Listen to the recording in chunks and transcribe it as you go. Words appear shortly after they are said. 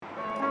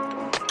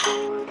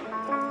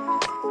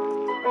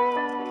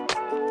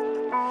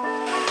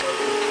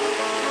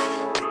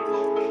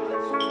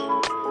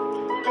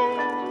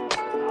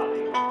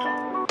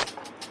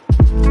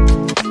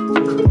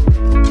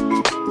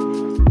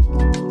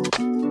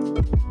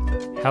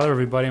Hello,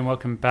 everybody, and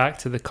welcome back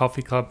to the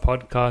Coffee Club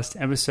podcast,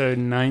 episode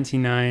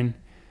 99.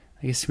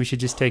 I guess we should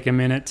just take a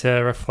minute to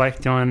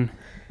reflect on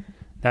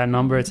that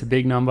number. It's a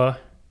big number.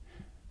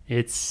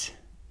 We've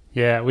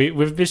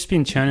just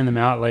been churning them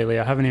out lately.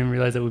 I haven't even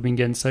realized that we've been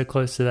getting so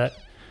close to that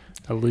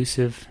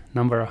elusive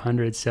number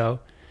 100. So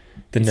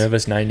the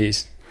nervous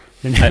 90s.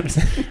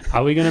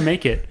 Are we going to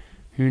make it?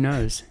 Who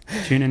knows?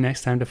 Tune in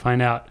next time to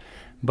find out.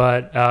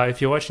 But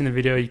if you're watching the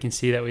video, you can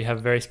see that we have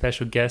a very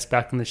special guest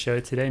back on the show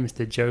today,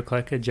 Mr. Joe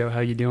Klecker. Joe, how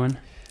you doing?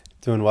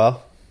 Doing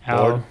well.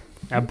 Our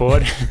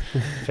board.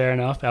 Fair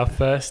enough. Our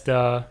first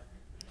 4,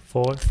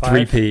 5.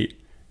 Three-peat.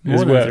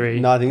 More than 3.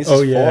 No, I think this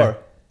is 4.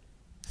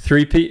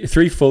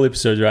 Three full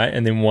episodes, right?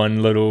 And then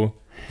one little,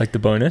 like the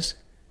bonus.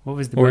 What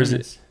was the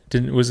bonus?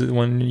 Was it the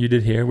one you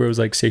did here where it was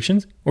like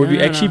sections? Or have you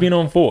actually been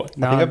on 4? I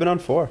think I've been on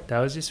 4. That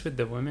was just with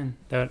the women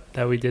that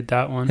we did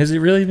that one. Has it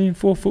really been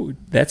 4?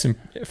 That's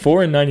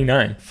 4 and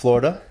 99.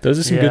 Florida. Those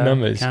are some good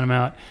numbers. Count them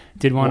out.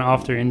 Did one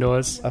after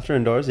indoors. After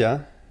indoors,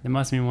 yeah. There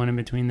must be one in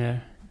between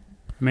there.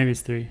 Maybe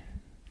it's 3.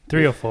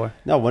 3 or 4.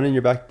 No, one in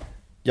your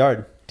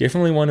backyard.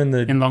 Definitely one in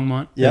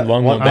Longmont. Yeah, in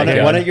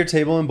Longmont one at your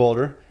table in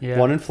Boulder. Yeah.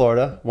 One in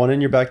Florida. One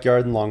in your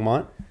backyard in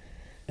Longmont.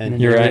 And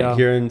you're right.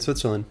 Here in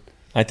Switzerland.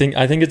 I think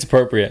it's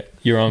appropriate.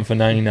 You're on for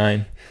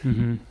 99.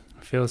 Mm-hmm.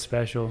 Feels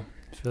special.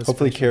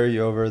 Hopefully carry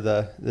you over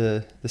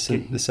the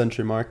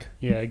century mark.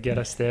 Yeah, get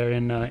us there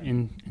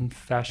in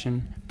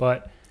fashion.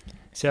 But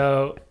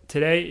so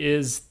today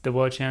is the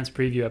World Champs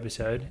preview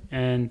episode,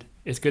 and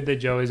it's good that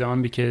Joe is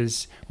on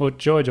because, well,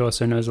 George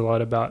also knows a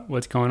lot about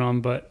what's going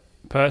on, but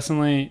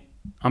personally,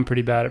 I'm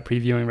pretty bad at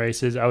previewing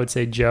races. I would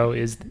say Joe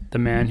is the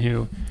man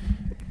who,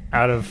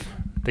 out of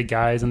the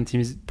guys on the team,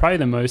 is probably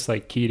the most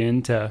like keyed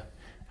into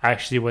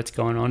actually what's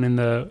going on in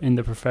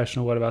the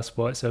professional world about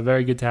sport. So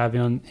very good to have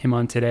him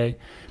on today.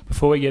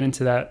 Before we get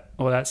into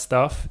all that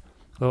stuff,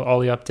 a little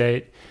Ollie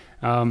update.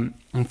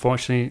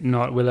 Unfortunately,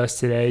 not with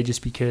us today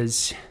just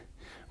because,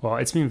 well,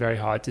 it's been very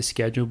hard to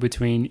schedule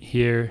between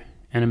here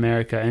and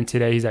America. And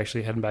today he's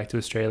actually heading back to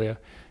Australia.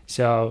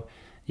 So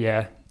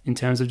yeah, in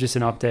terms of just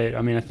an update,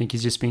 I mean, I think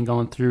he's just been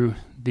going through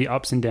the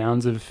ups and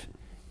downs of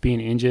being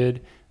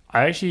injured.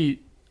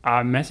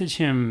 I message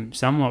him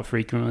somewhat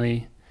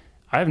frequently.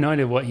 I have no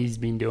idea what he's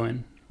been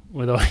doing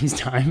with all his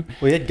time.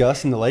 We had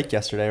Gus in the lake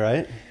yesterday,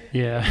 right?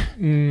 Yeah.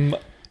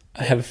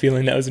 I have a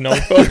feeling that was an old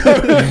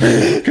photo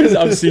because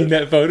I've seen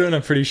that photo and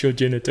I'm pretty sure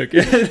Jenna took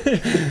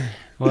it.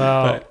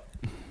 Well, but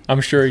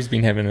I'm sure he's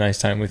been having a nice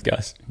time with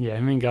Gus. Yeah, I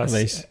mean, Gus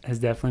has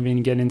definitely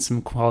been getting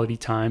some quality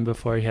time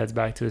before he heads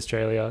back to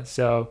Australia.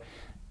 So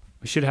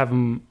we should have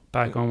him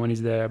back on when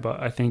he's there, but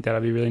I think that'll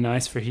be really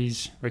nice for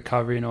his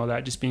recovery and all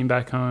that, just being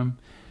back home.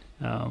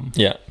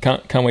 Yeah,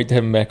 can't wait to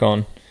have him back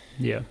on.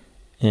 Yeah.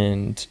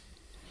 And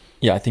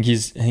yeah, I think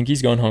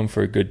he's gone home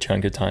for a good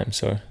chunk of time.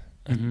 So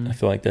I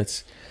feel like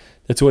that's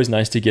always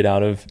nice to get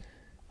out of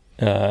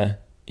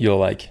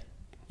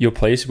your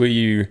place where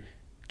you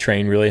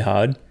train really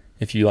hard.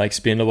 If you like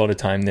spend a lot of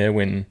time there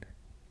when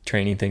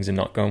training things are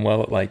not going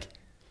well,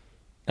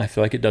 I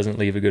feel like it doesn't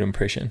leave a good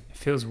impression. It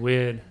feels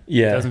weird.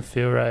 Yeah. It doesn't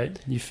feel right.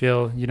 You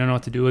don't know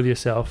what to do with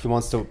yourself. He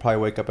wants to probably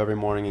wake up every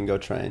morning and go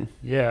train.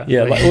 Yeah.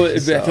 Yeah. I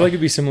feel like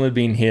it'd be similar to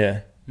being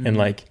here and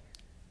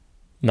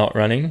not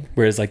running,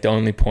 whereas the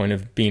only point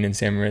of being in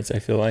San Moritz, I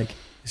feel like,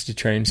 is to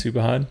train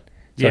super hard.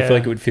 So I feel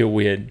like it would feel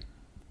weird,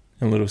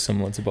 a little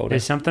similar to Boulder.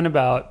 There's something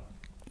about,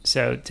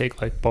 so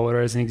take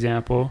Boulder as an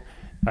example.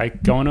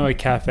 Going to a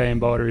cafe in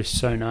Boulder is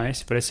so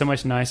nice, but it's so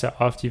much nicer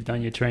after you've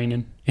done your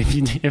training.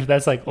 If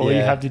that's all you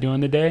have to do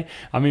in the day.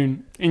 I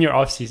mean, in your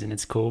off season,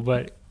 it's cool,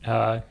 but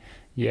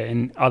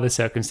in other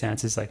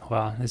circumstances,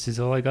 wow, this is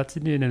all I got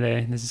to do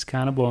today. This is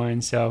kind of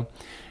boring. So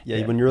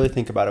yeah, when you really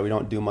think about it, we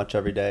don't do much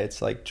every day.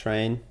 It's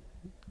train,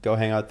 go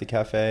hang out at the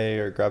cafe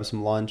or grab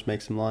some lunch,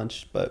 make some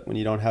lunch. But when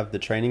you don't have the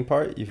training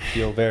part, you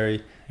feel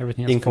very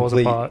everything else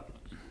incomplete. Falls apart.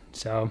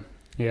 So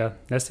yeah,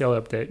 that's the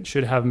old update.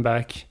 Should have him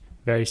back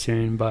very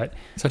soon, but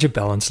such a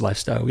balanced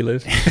lifestyle we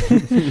live.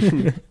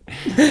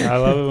 I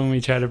love it when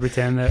we try to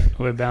pretend that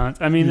we're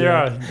balanced. I mean, there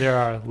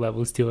are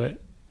levels to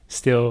it.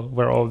 Still,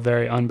 we're all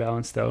very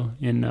unbalanced though.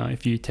 In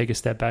if you take a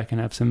step back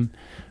and have some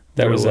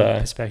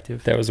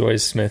perspective. That was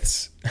always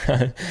Smith's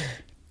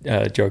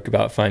joke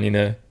about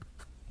finding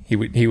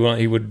he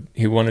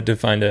wanted to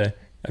find a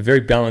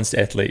very balanced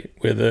athlete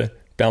where the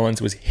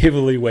balance was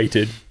heavily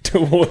weighted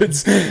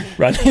towards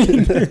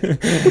running.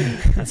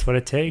 That's what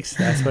it takes.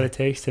 That's what it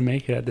takes to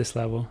make it at this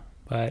level.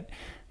 But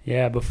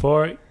yeah,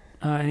 before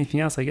anything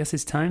else, I guess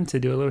it's time to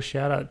do a little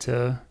shout out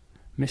to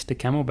Mr.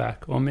 Camelback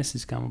or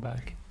Mrs.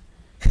 Camelback.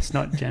 It's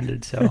not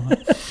gendered, so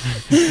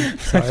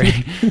sorry.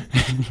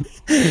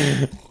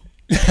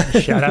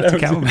 Shout out to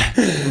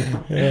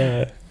Camelback.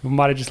 Yeah. We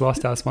might have just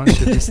lost our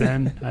sponsorship just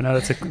then. I know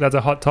that's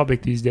a hot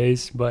topic these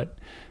days, but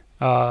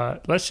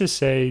let's just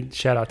say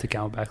shout out to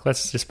Camelback.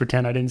 Let's just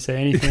pretend I didn't say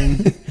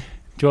anything.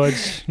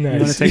 George, nice. You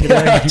want to take it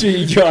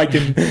away? I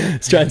can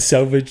try and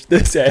salvage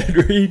this ad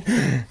read.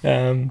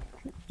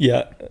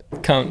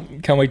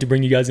 Can't wait to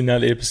bring you guys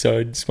another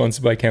episode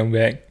sponsored by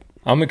Camelback.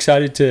 I'm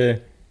excited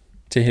to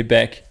to head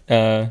back.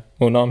 Well,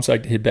 no, I'm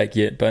psyched to head back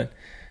yet, but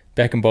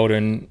back in Boulder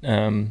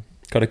and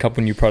got a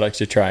couple new products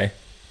to try,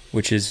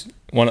 which is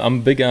one. I'm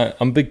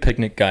a big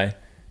picnic guy,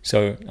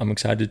 so I'm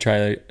excited to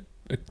try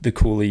the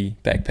Cooley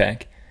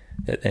backpack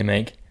that they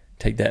make.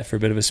 Take that for a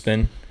bit of a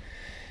spin,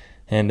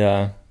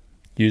 and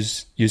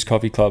use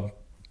Coffee Club,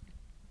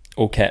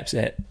 all caps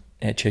at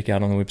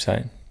checkout on the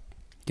website.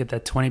 Get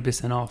that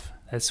 20% off.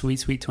 That sweet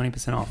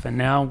 20% off. And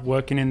now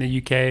working in the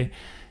UK,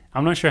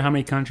 I'm not sure how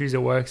many countries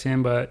it works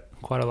in, but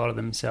quite a lot of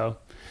them. So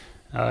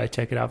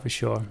check it out for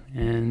sure.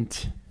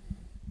 And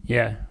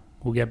yeah,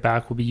 we'll get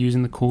back. We'll be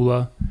using the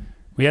cooler.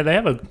 Yeah, they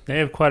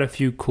have quite a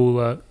few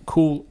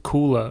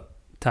cooler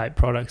type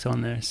products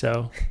on there.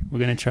 So we're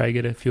gonna try to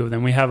get a few of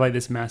them. We have like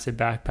this massive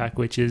backpack,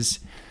 which is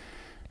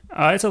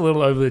it's a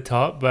little over the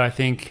top, but I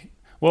think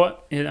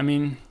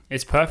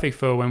it's perfect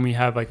for when we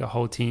have like a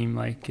whole team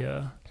like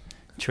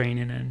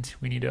training and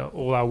we need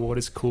all our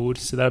water's cooled.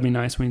 So that'll be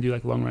nice when you do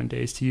like long run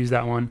days to use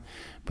that one.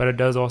 But it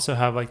does also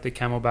have like the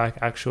Camelback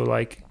actual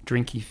like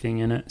drinky thing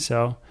in it.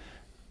 So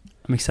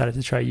I'm excited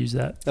to try to use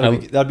that.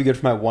 That'd be good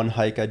for my one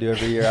hike I do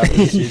every year after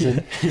the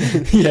season.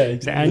 Yeah,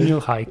 it's an annual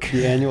hike.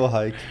 The annual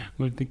hike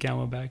with the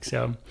Camelback.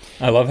 So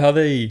I love how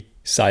they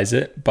size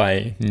it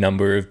by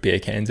number of beer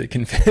cans it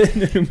can fit.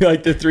 It'll be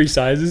like the 3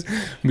 sizes.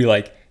 It'll be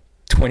like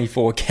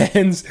 24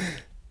 cans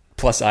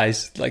plus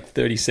ice, like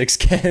 36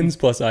 cans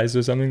plus ice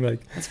or something.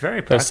 Like that's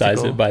very they'll practical.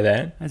 size it by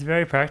that. That's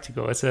very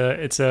practical.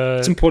 It's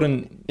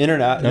important.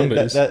 Internet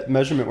numbers. That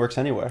measurement works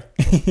anywhere.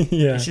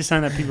 Yeah, it's just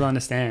something that people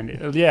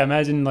understand. Yeah,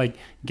 imagine like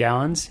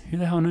gallons. Who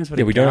the hell knows what?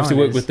 Yeah, a we don't have to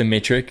gallon work is? with the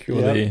metric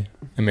or the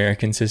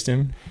American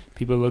system.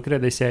 People look at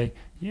it, they say,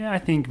 "Yeah, I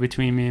think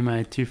between me and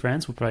my 2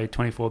 friends, we'll probably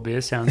 24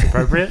 beers sounds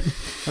appropriate.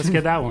 Let's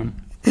get that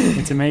one."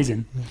 It's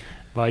amazing.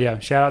 But yeah,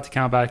 shout out to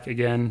Camelback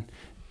again.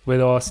 With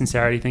all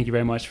sincerity, thank you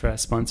very much for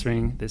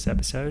sponsoring this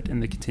episode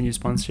and the continued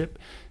sponsorship.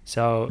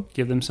 So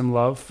give them some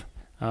love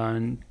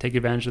and take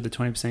advantage of the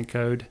 20%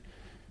 code.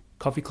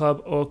 Coffee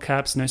Club, all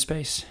caps, no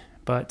space.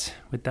 But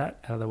with that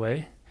out of the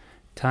way,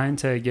 time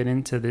to get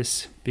into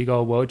this big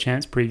old World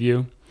Champs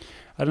preview.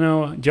 I don't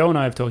know, Joe and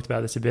I have talked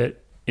about this a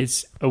bit.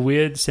 It's a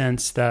weird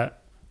sense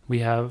that we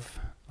have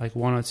like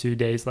 1 or 2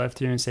 days left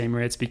here in St.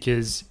 Moritz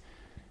because,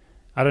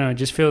 I don't know, it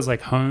just feels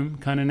like home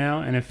kind of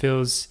now. And it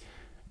feels...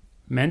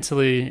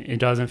 mentally, it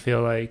doesn't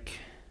feel like...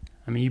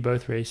 I mean, you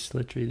both raced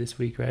literally this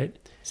week, right?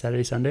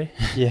 Saturday, Sunday?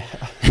 Yeah.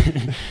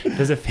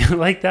 Does it feel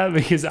like that?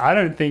 Because I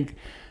don't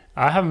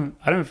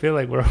feel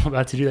like we're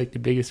about to do like the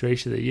biggest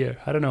race of the year.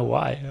 I don't know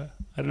why.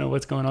 I don't know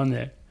what's going on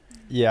there.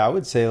 Yeah, I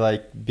would say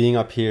like being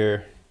up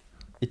here,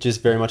 it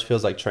just very much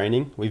feels like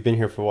training. We've been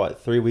here for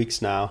 3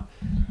 weeks now,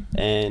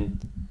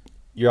 and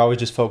you're always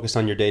just focused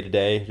on your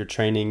day-to-day, your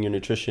training, your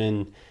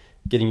nutrition,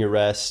 getting your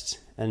rest,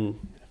 and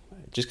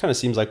it just kind of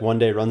seems like one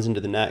day runs into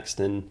the next,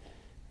 and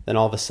then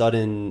all of a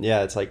sudden,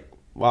 yeah, it's like,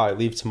 wow, I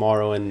leave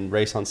tomorrow and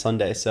race on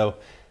Sunday. So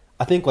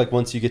I think like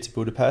once you get to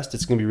Budapest,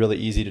 it's going to be really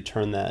easy to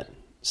turn that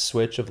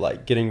switch of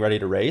like getting ready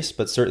to race,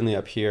 but certainly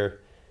up here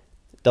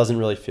it doesn't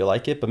really feel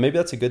like it, but maybe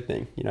that's a good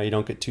thing. You know, you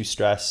don't get too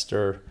stressed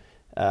or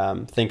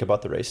think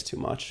about the race too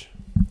much.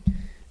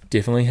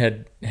 Definitely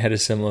had a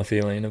similar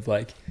feeling of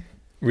like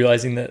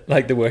realizing that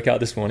like the workout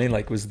this morning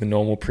like was the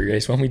normal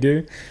pre-race one we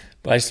do,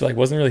 but I just like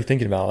wasn't really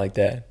thinking about it like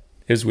that.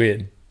 It was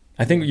weird.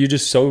 I think you're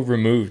just so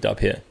removed up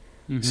here.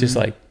 Mm-hmm. It's just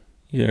like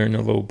you're in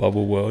a little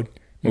bubble world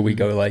where we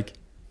go like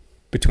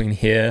between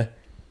here,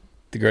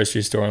 the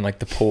grocery store, and like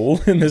the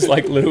pool, and there's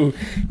like little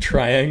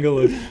triangle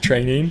of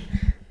training,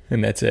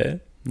 and that's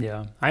it.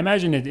 Yeah, I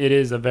imagine it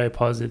is a very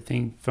positive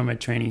thing from a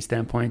training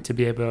standpoint to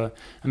be able to,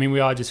 I mean, we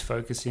are just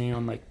focusing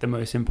on like the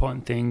most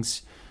important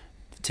things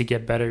to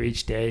get better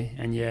each day.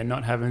 And yeah,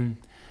 not having,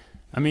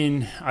 I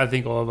mean, I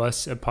think all of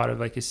us are part of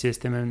like a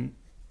system and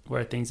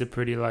where things are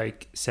pretty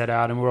like set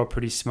out and we're all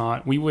pretty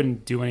smart. We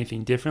wouldn't do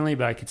anything differently,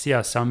 but I could see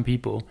how some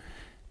people,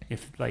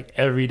 if like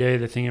every day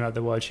they're thinking about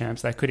the World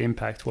Champs, that could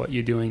impact what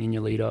you're doing in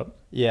your lead up.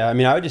 Yeah, I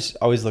mean, I would just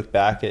always look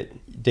back at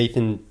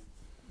Dathan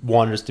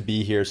wanted us to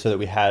be here so that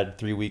we had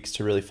 3 weeks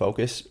to really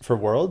focus for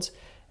Worlds.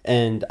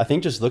 And I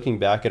think just looking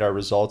back at our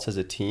results as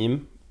a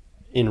team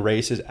in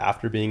races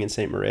after being in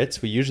St.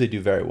 Moritz, we usually do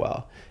very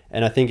well.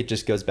 And I think it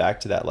just goes back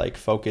to that like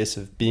focus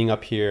of being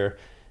up here,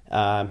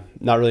 not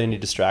really any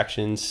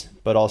distractions,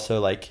 but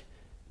also like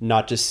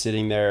not just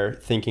sitting there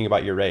thinking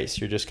about your race.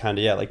 You're just kind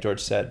of, yeah, like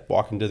George said,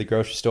 walking to the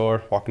grocery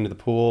store, walking to the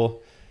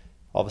pool.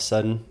 All of a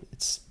sudden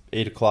it's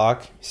 8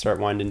 o'clock, you start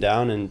winding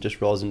down and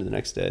just rolls into the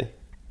next day.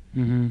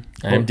 Mm-hmm.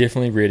 I'm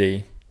definitely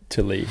ready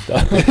to leave though.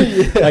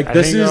 Yeah. Like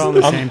this is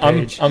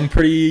I'm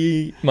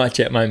pretty much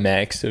at my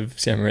max of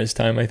St. Moritz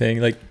time. I think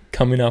like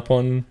coming up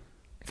on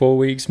 4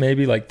 weeks,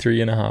 maybe like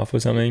 3.5 or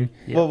something.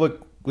 Yeah. Well,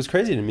 what was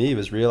crazy to me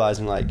was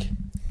realizing like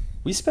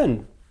we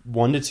spend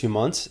 1 to 2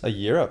 months a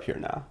year up here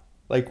now.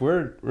 Like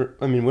we're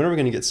I mean, when are we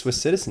going to get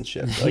Swiss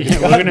citizenship? Like, yeah,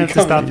 we're going to have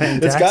to stop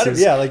paying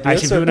taxes. Like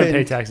actually, we don't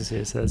pay taxes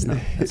here, so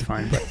that's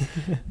fine. But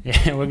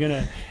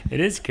yeah, it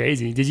is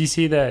crazy. Did you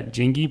see that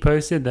Jingy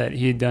posted that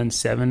he had done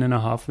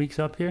 7.5 weeks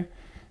up here?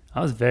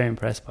 I was very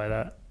impressed by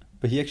that.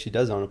 But he actually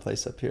does own a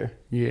place up here.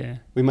 Yeah.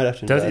 We might have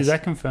to invest. Is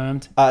that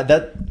confirmed?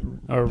 That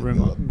Or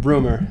rumor?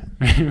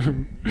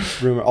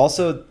 Rumor.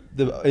 Also,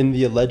 in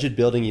the alleged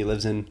building he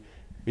lives in,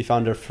 we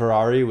found a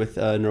Ferrari with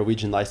a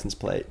Norwegian license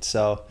plate.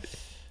 So,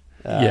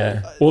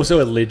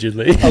 Also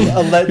allegedly.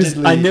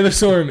 Allegedly. I never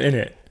saw him in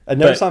it. I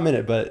never saw him in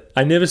it, but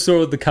I never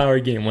saw the car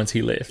again once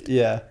he left.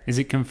 yeah. Is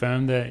it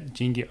confirmed that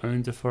Jingy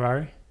owns a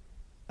Ferrari?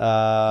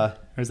 Or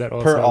is that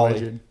also per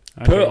alleged? Ollie.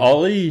 Okay. Per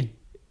Ollie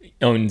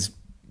owns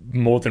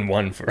more than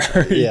one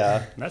Ferrari.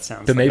 Yeah. That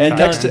sounds. But like maybe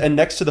fun.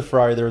 Next to the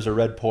Ferrari there was a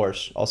red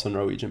Porsche, also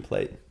Norwegian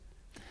plate.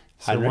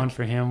 So Heinrich. one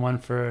for him, one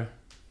for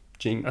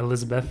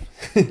Elizabeth.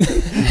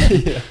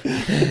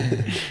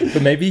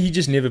 But maybe he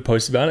just never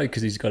posts about it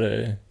because he's got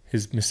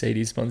his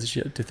Mercedes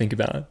sponsorship to think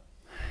about.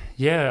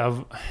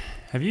 Yeah.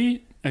 Have you?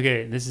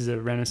 Okay, this is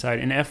a random side.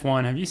 In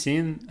F1, have you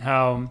seen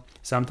how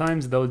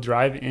sometimes they'll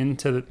drive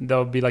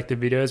there'll be like the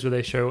videos where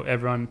they show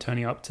everyone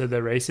turning up to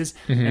the races,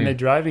 and they're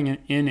driving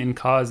in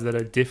cars that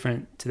are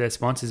different to their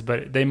sponsors,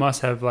 but they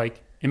must have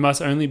like, it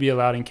must only be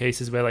allowed in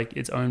cases where like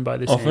it's owned by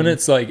the same. Often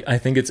it's like, I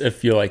think it's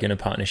if you're like in a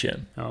partnership.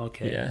 Oh,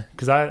 okay. Yeah.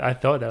 Because I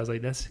thought that, I was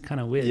like, that's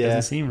kind of weird. Yeah. It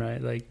doesn't seem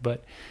right. Like,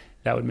 but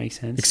that would make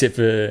sense. Except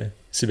for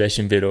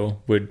Sebastian Vettel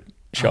would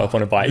show up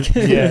on a bike.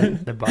 Yeah,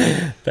 the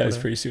bike. That was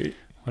pretty sweet.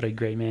 What a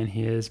great man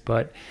he is.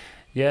 But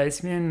yeah,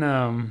 it's been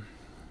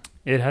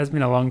it has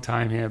been a long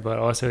time here, but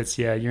also it's,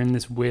 you're in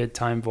this weird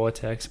time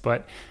vortex.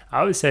 But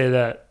I would say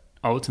that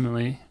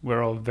ultimately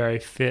we're all very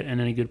fit and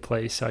in a good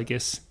place. So I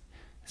guess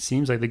it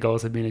seems like the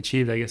goals have been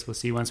achieved. I guess we'll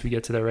see once we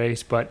get to the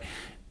race. But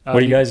what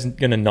are you guys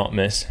gonna not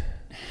miss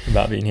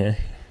about being here?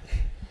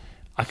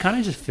 I kind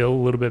of just feel a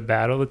little bit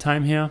bad all the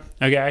time here.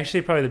 Okay,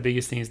 actually probably the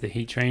biggest thing is the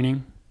heat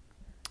training,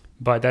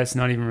 but that's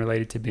not even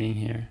related to being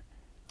here.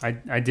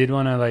 I did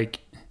want to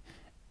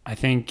I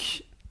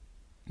think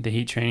the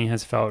heat training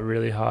has felt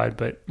really hard,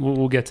 but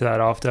we'll get to that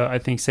after. I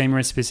think same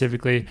race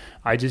specifically,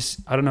 I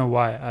don't know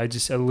why. I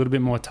just a little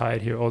bit more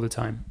tired here all the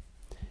time.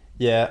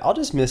 Yeah, I'll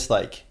just miss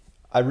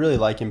I really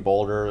like in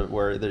Boulder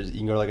where you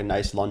can go to like a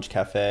nice lunch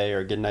cafe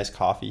or get a nice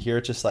coffee. Here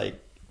it's just like,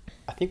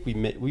 I think we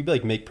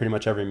make pretty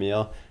much every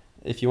meal.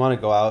 If you want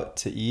to go out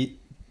to eat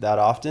that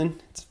often,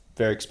 it's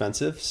very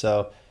expensive.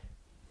 So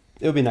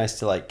it would be nice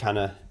to kind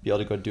of be able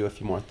to go do a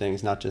few more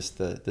things, not just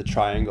the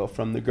triangle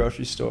from the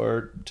grocery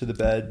store to the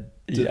bed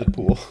to the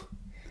pool.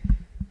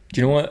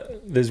 Do you know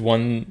what? There's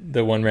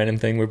the one random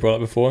thing we brought up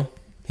before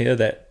here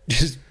that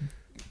just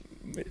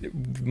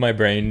my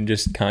brain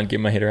just can't get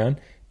my head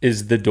around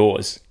is the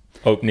doors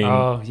opening.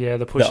 Oh yeah,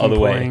 the pushing the other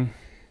and way. pulling.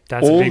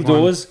 That's all a big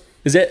doors.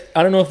 Is that,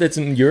 I don't know if that's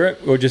in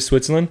Europe or just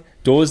Switzerland.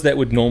 Doors that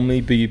would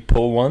normally be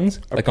pull ones,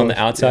 like on the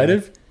outside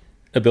of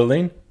a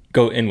building,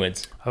 go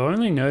inwards. I've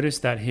only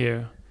noticed that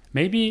here.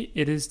 Maybe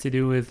it is to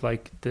do with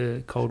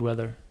the cold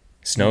weather.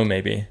 Snow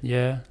maybe.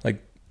 Yeah.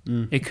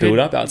 It could Build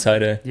up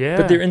outside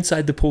but they're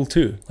inside the pool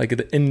too.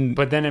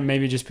 But then it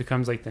maybe just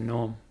becomes the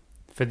norm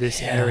for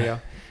this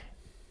area.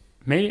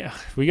 Maybe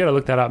we got to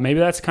look that up. Maybe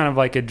that's kind of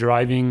like a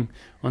driving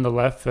on the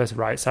left versus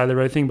right side of the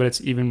road thing, but it's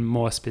even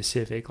more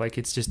specific.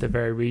 It's just a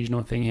very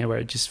regional thing here where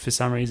it just for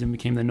some reason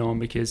became the norm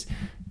because it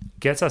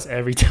gets us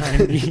every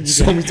time.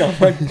 So many times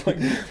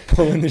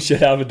pulling the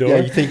shit out of a door.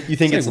 Yeah, you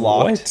think it's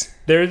locked. What?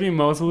 There has been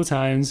multiple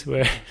times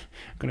where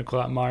I'm gonna call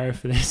out Mario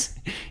for this.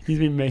 He's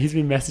been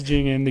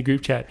messaging in the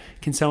group chat.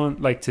 Can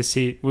someone to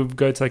see? We'll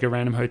go to a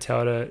random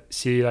hotel to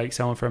see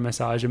someone for a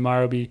massage, and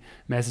Mario will be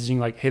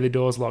messaging hey, the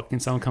door's locked. Can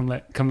someone come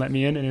let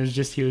me in? And it was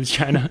just he was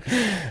trying to.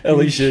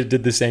 Alicia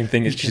did the same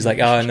thing. She's like,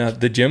 oh no,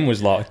 the gym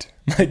was locked.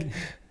 I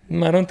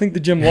don't think the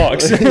gym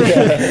locks.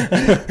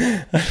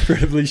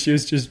 Preferably she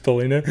was just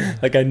pulling it.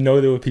 I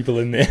know there were people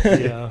in there.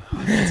 Yeah,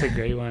 that's a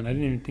great one. I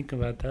didn't even think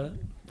about that.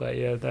 But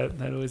yeah,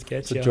 that always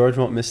gets you. So George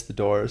won't miss the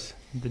doors.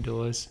 The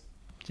doors.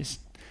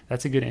 Just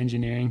that's a good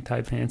engineering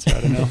type answer.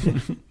 I don't know.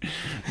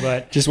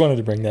 But just wanted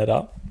to bring that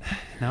up.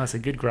 No, it's a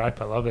good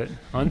gripe. I love it.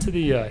 On to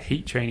the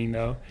heat training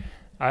though.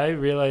 I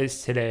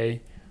realized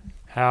today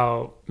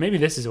how maybe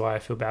this is why I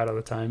feel bad all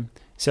the time.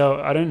 So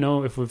I don't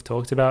know if we've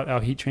talked about our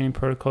heat training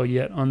protocol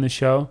yet on the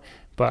show,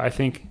 but I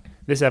think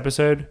this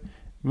episode,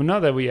 well,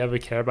 not that we ever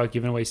care about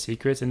giving away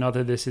secrets and not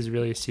that this is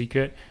really a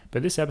secret,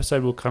 but this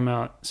episode will come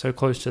out so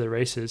close to the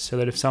races so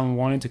that if someone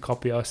wanted to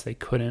copy us, they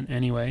couldn't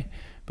anyway.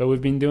 But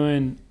we've been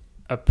doing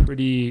a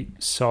pretty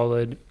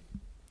solid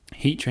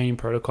heat training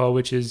protocol,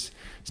 which is,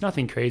 it's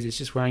nothing crazy. It's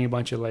just wearing a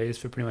bunch of layers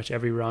for pretty much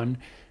every run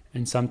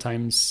and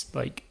sometimes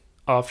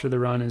after the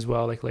run as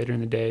well, later in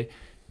the day.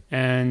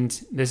 And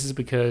this is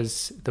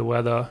because the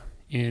weather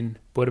in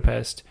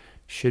Budapest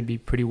should be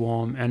pretty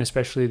warm, and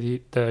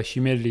especially the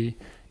humidity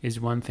is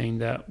one thing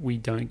that we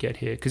don't get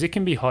here, because it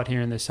can be hot here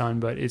in the sun,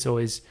 but it's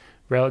always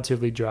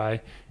relatively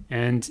dry,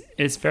 and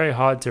it's very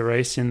hard to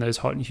race in those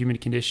hot and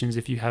humid conditions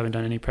if you haven't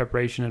done any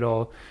preparation at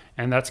all.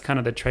 And that's kind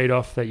of the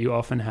trade-off that you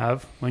often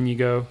have when you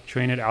go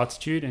train at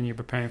altitude and you're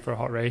preparing for a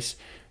hot race.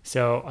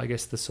 So I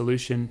guess the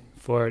solution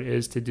for it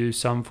is to do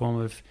some form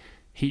of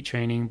heat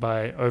training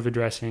by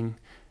overdressing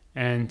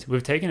And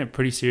we've taken it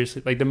pretty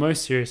seriously, like the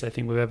most serious I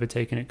think we've ever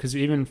taken it, because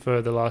even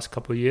for the last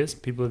couple of years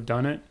people have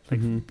done it,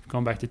 like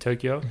gone back to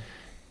Tokyo,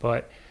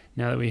 but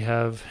now that we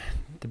have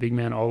the big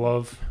man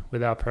Olov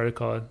with our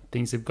protocol,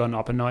 things have gone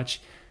up a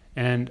notch,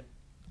 and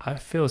I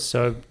feel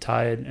so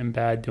tired and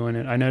bad doing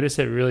it. I noticed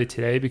it really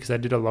today because I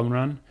did a long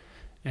run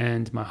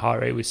and my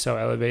heart rate was so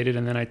elevated,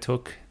 and then I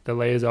took the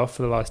layers off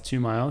for the last 2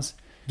 miles.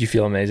 Do you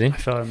feel amazing? I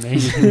felt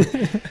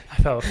amazing.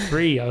 I felt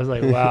free. I was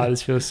like, wow,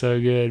 this feels so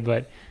good.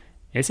 But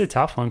it's a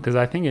tough one because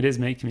I think it is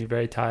making me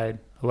very tired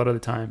a lot of the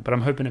time, but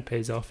I'm hoping it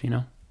pays off, you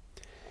know?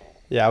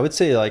 Yeah, I would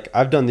say like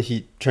I've done the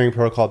heat training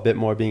protocol a bit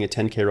more being a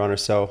 10K runner,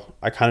 so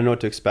I kind of know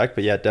what to expect,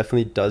 but yeah, it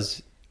definitely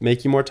does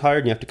make you more tired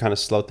and you have to kind of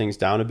slow things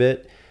down a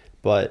bit.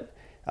 But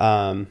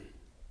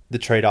the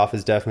trade-off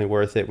is definitely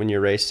worth it when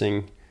you're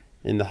racing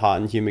in the hot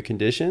and humid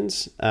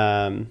conditions.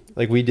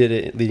 Like we did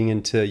it leading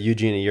into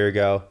Eugene a year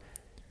ago,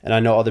 and I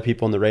know other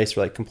people in the race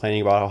were like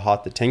complaining about how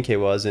hot the 10K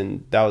was,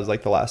 and that was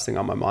like the last thing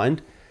on my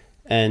mind.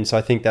 And so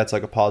I think that's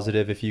like a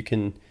positive if you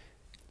can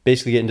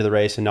basically get into the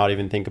race and not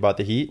even think about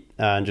the heat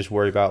and just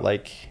worry about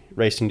like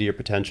racing to your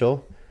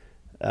potential,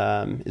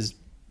 is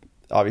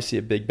obviously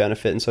a big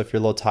benefit. And so if you're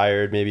a little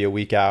tired, maybe a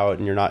week out,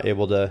 and you're not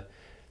able to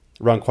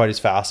run quite as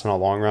fast on a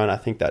long run, I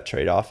think that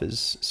trade-off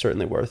is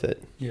certainly worth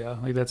it. Yeah,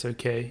 like that's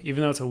okay.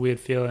 Even though it's a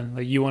weird feeling,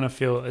 like you want to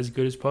feel as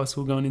good as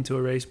possible going into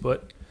a race,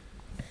 but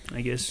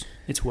I guess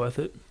it's worth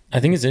it. I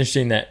think it's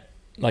interesting that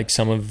like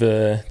some of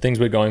the things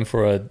we're going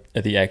for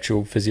are the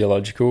actual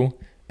physiological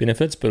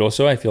benefits, but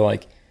also I feel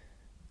like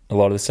a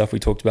lot of the stuff we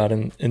talked about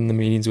in the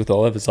meetings with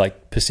Olive is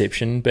like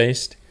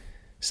perception-based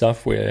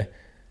stuff where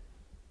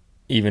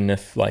even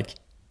if like,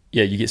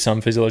 yeah, you get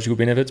some physiological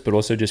benefits, but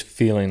also just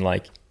feeling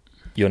like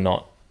you're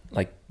not,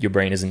 like your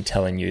brain isn't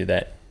telling you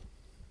that,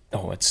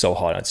 oh, it's so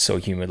hot, it's so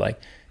humid, like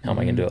how am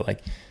I going to do it?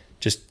 Like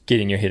just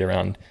getting your head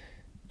around,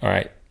 all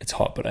right, it's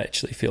hot, but I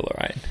actually feel all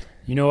right.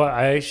 You know what?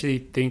 I actually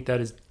think that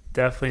is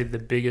definitely the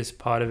biggest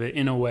part of it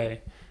in a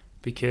way,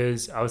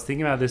 because I was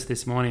thinking about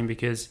this morning,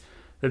 because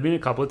there have been a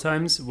couple of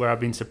times where I've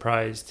been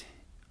surprised.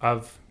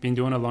 I've been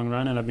doing a long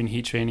run and I've been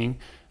heat training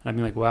and I've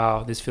been like,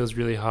 wow, this feels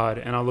really hard.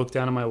 And I'll look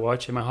down at my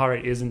watch and my heart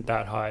rate isn't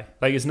that high.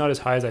 Like it's not as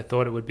high as I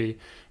thought it would be.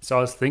 So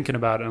I was thinking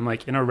about it. I'm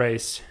like, in a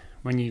race,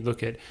 when you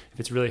look at if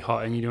it's really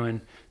hot and you're doing,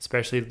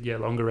 especially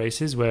longer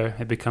races where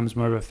it becomes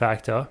more of a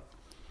factor,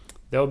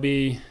 there'll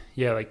be,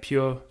 like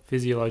pure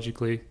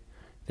physiologically,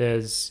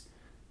 there's,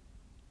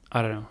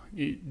 I don't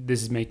know,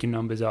 this is making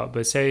numbers up,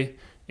 but say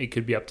it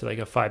could be up to like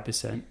a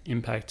 5%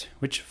 impact,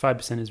 which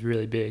 5% is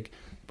really big.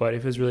 But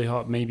if it's really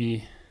hot,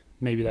 maybe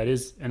that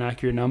is an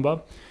accurate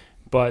number.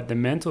 But the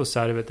mental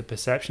side of it, the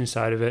perception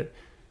side of it,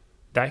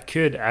 that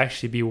could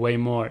actually be way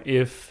more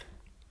if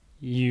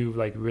you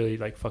like really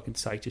like fucking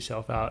psyched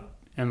yourself out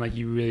and like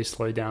you really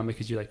slow down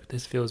because you're like,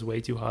 this feels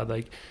way too hard.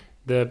 Like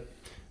the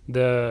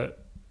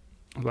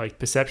like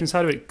perception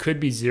side of it could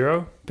be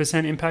 0%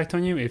 impact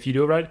on you if you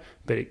do it right.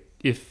 But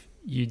if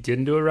you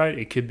didn't do it right,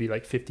 it could be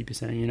like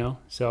 50%, you know?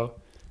 So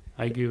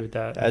I agree with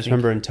that. I just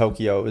remember in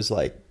Tokyo, it was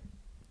like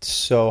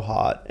so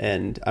hot.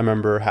 And I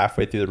remember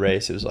halfway through the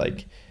race, it was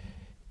like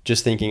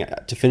just thinking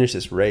to finish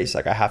this race,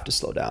 like I have to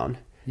slow down.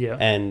 Yeah.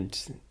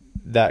 And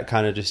that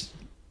kind of just,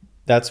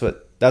 that's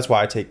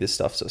why I take this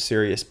stuff so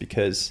serious,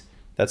 because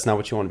that's not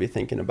what you want to be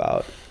thinking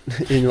about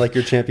in like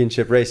your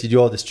championship race. You do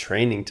all this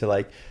training to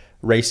like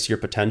race to your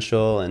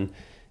potential. And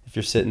if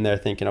you're sitting there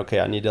thinking,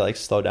 okay, I need to like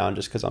slow down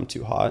just because I'm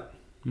too hot.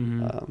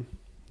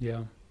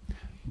 Yeah.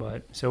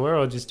 But so we're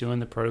all just doing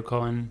the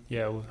protocol, and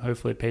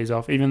hopefully it pays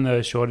off. Even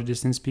the shorter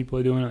distance people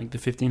are doing it, like the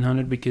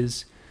 1500,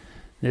 because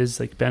there's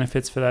like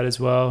benefits for that as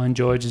well. And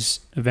George's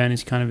event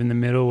is kind of in the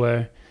middle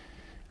where,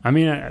 I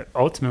mean,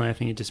 ultimately I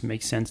think it just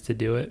makes sense to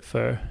do it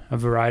for a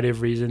variety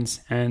of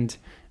reasons. And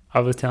I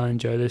was telling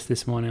Joe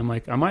this morning, I'm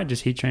like, I might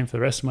just heat train for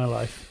the rest of my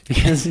life,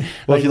 because well,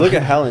 like, if you look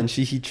at Helen,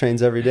 she heat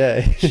trains every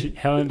day.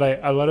 Helen, like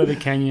a lot of the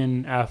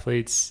Kenyan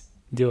athletes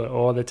do it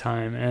all the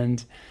time,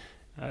 and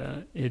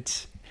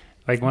it's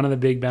like one of the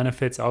big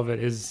benefits of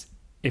it is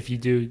if you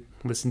do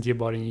listen to your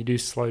body and you do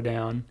slow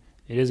down,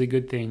 it is a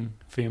good thing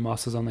for your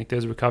muscles on like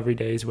those recovery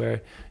days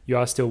where you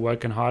are still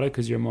working harder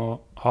because you're more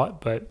hot,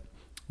 but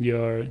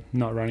you're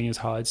not running as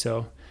hard.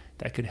 So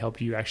that could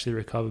help you actually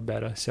recover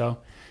better. So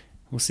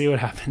we'll see what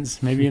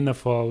happens. Maybe in the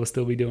fall we'll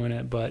still be doing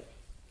it, but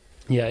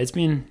yeah, it's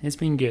been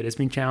good. It's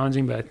been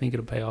challenging, but I think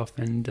it'll pay off.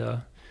 And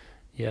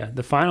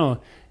the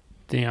final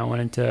thing I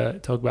wanted to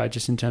talk about,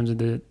 just in terms of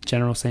the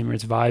general St.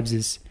 Moritz vibes,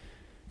 is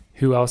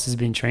who else has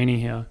been training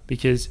here,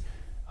 because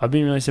I've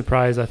been really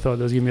surprised. I thought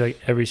there was gonna be like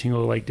every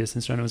single like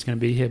distance runner was gonna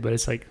be here, but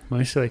it's like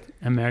mostly like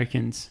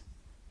Americans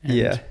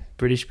and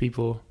British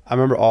people. I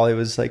remember Ollie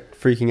was like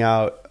freaking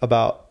out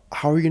about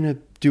how are we gonna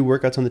do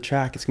workouts on the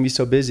track? It's gonna be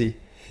so busy.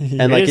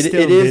 And like it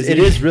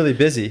is really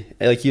busy.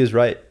 Like he was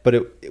right, but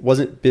it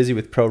wasn't busy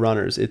with pro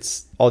runners.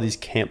 It's all these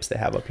camps they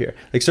have up here.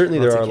 Like certainly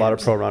there are a lot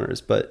of pro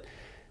runners, but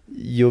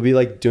you'll be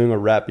like doing a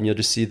rep and you'll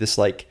just see this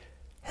like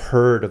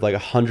herd of like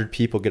 100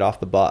 people get off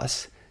the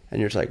bus, and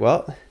you're just like,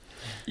 well,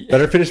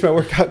 better finish my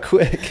workout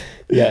quick.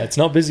 Yeah, it's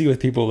not busy with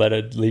people that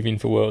are leaving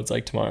for Worlds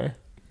like tomorrow.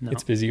 No.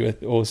 It's busy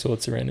with all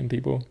sorts of random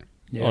people.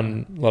 Yeah.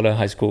 On a lot of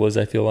high schoolers,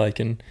 I feel like,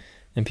 and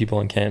people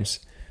on camps.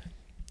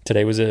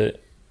 Today was a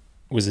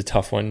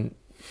tough one.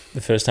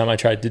 The first time I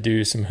tried to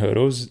do some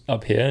hurdles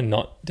up here,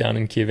 not down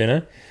in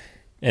Chiavenna,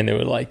 and there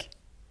were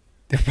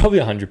probably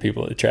 100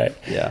 people at the track.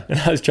 Yeah. And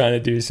I was trying to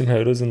do some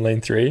hurdles in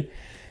lane 3,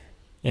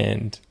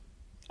 and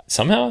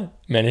somehow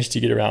managed to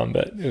get around,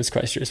 but it was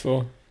quite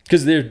stressful.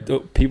 Because a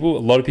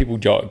lot of people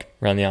jog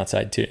around the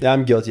outside too. Yeah,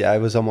 I'm guilty. I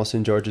was almost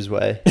in George's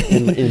way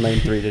in lane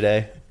 3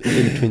 today,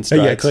 in between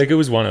strides. Oh, yeah, Klecker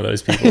was one of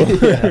those people.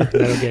 Yeah,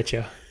 that'll get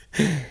you.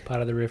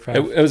 Part of the riffraff.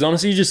 It was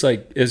honestly just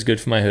it was good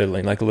for my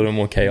hurdling, a little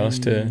more chaos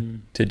to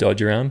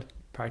dodge around.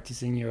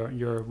 Practicing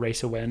your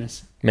race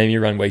awareness. Made me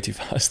run way too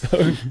fast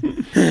though.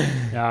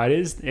 No, it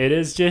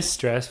is just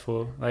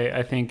stressful.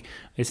 I think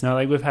it's not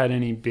like we've had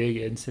any big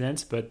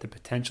incidents, but the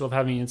potential of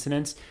having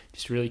incidents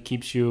just really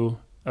keeps you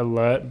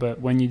alert.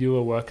 But when you do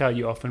a workout,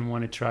 you often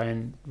want to try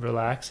and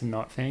relax and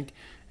not think,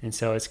 and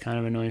so it's kind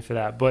of annoying for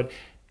that. But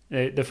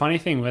the funny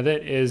thing with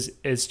it is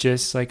it's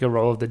just like a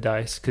roll of the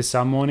dice, because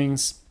some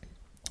mornings,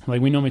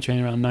 we normally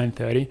train around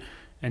 9:30,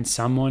 and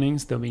some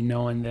mornings there'll be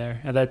no one there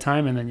at that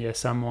time, and then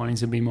some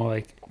mornings will be more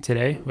like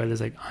today where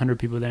there's 100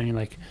 people there, and you're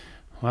like,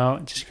 well,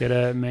 just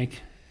gotta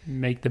make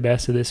the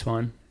best of this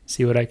one,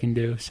 see what I can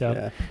do. So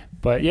Yeah.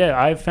 But yeah,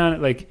 I've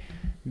found it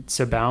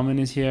Sir Bauman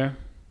is here,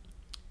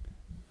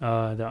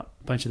 the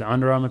bunch of the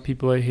Under Armour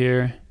people are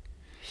here,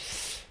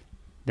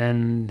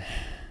 then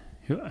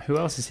who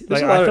else is here?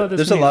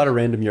 There's a lot of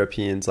random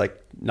Europeans,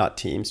 not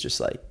teams,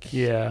 just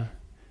yeah.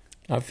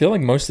 I feel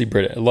like mostly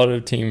British. A lot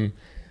of team,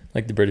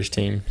 the British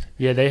team.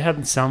 Yeah, they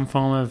had some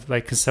form of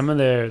because some of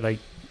their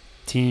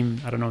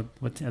team, I don't know,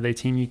 what are they,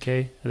 Team UK?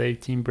 Are they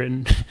Team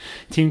Britain?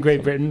 Team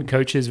Great Britain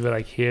coaches were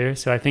here,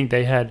 so I think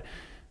they had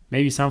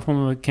maybe some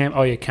form of a camp.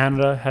 Oh yeah,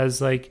 Canada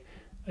has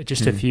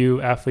just a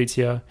few athletes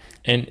here.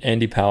 And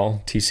Andy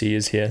Powell, TC,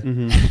 is here.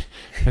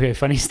 Mm-hmm. Okay,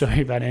 funny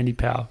story about Andy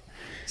Powell.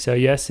 So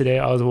yesterday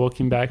I was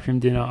walking back from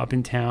dinner up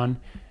in town,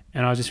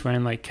 and I was just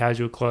wearing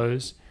casual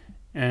clothes,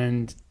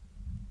 and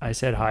I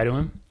said hi to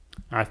him.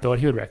 I thought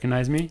he would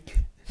recognize me,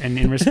 and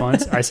in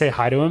response, I say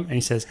hi to him, and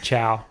he says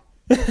 "ciao."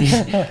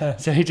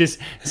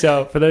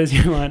 So for those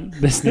who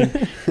aren't listening,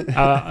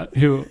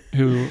 who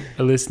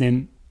are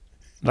listening,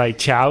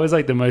 "ciao" is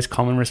the most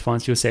common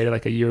response you'll say to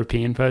a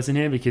European person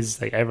here,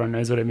 because everyone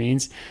knows what it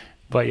means.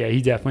 But yeah,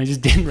 he definitely just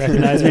didn't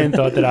recognize me and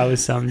thought that I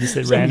was some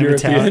random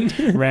European.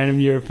 Italian, random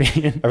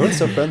European. Everyone's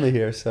so friendly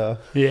here, so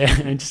Yeah,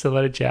 and just a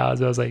lot of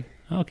chows. I was like,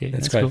 okay,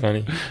 That's cool. quite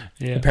funny.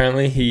 Yeah.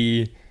 Apparently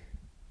he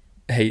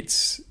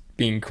hates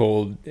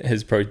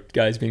his pro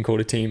guys being called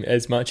a team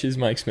as much as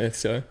Mike Smith,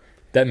 so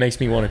that makes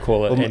me want to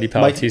call it Andy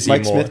Powell TC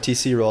Mike more. Smith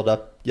TC rolled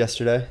up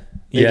yesterday.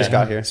 They just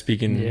got here.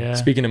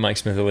 Speaking of Mike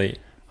Smith Elite.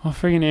 Well,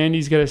 friggin'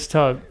 Andy's got to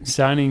stop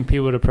signing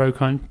people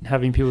to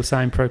having people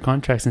sign pro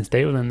contracts and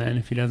stay with him then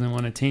if he doesn't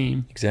want a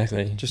team.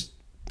 Exactly. Just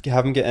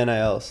have him get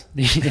NILs.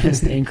 He's going to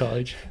stay in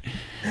college.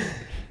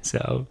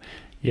 So,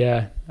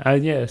 yeah.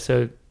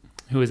 So,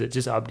 who is it?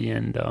 Just Abdi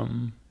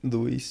and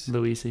Luis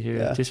are here.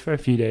 Yeah. Just for a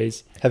few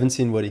days. Haven't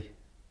seen Woody.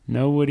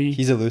 No Woody.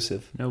 He's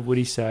elusive. No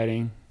Woody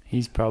sighting.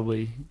 He's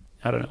probably,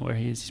 I don't know where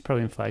he is. He's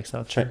probably in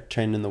Flagstaff.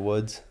 Trained in the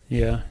woods.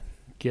 Yeah.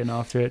 Getting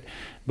after it.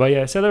 But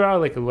yeah, so there are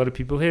a lot of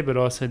people here, but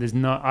also there's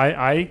not,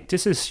 I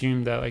just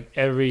assumed that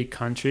every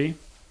country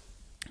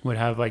would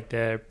have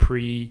their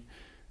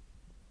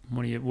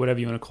whatever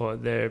you want to call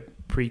it, their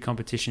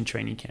pre-competition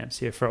training camps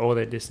here for all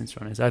their distance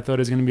runners. I thought it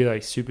was going to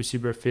be super,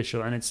 super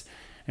official, and it's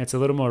a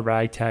little more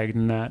ragtag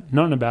than that.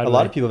 Not in a bad way. A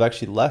lot of people have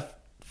actually left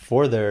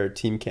for their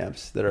team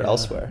camps that are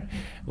elsewhere.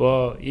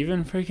 Well,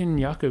 even freaking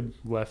Jakob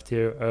left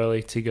here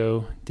early to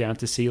go down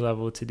to sea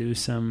level to do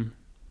some,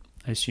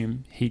 I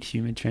assume, heat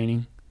humid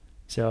training.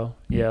 So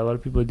yeah, a lot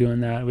of people are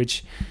doing that,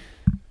 which,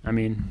 I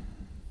mean,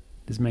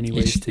 there's many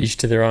ways each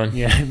to their own.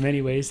 Yeah,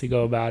 many ways to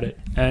go about it.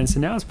 And so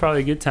now it's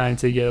probably a good time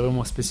to get a little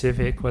more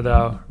specific with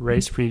our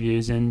race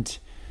previews. And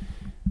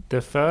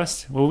the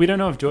first, we don't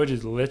know if George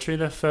is literally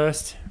the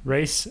first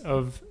race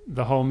of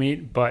the whole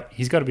meet, but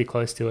he's got to be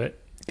close to it.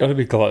 Got to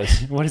be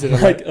close. What is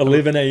it?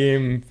 11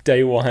 a.m.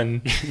 day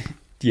one.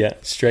 Yeah,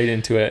 straight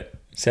into it.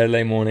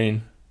 Saturday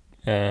morning.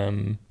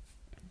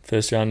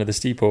 First round of the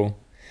steeple.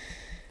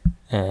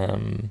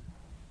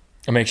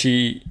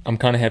 I'm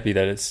kind of happy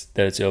that it's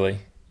early.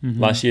 Mm-hmm.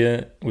 Last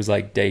year was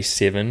day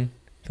 7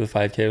 for the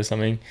 5K or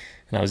something,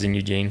 and I was in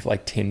Eugene for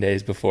 10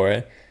 days before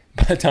it.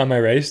 By the time I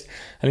raced,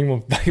 I didn't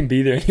want to fucking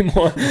be there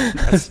anymore.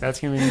 That's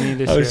gonna be me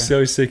this year. I was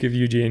so sick of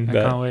Eugene. I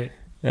can't wait.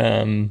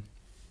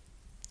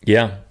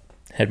 Yeah,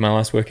 had my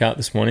last workout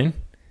this morning.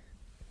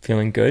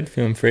 Feeling good,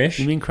 feeling fresh.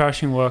 You've been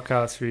crushing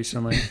workouts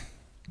recently.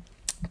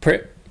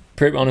 Prep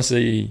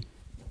honestly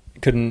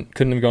couldn't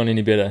have gone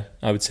any better,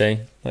 I would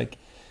say.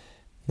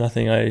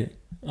 Nothing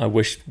I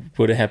wish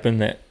would have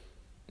happened that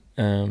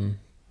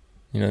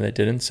that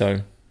didn't.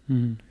 So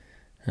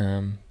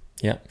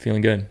yeah,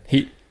 feeling good.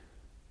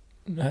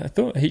 I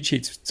thought heat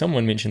sheets,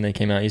 someone mentioned they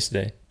came out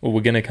yesterday. Well,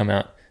 we're gonna come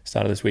out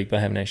start of this week, but I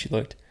haven't actually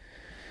looked.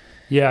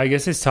 Yeah, I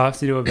guess it's tough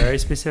to do a very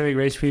specific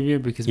race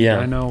preview because we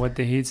don't know what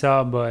the heats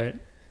are, but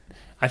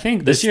I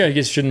think this year I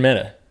guess shouldn't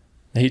matter.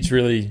 The heats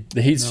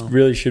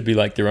really should be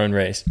like their own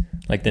race.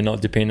 Like they're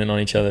not dependent on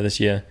each other this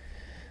year.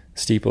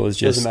 Steeple is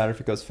just doesn't matter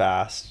if it goes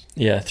fast.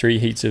 Yeah, 3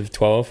 heats of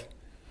 12,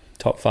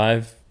 top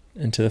 5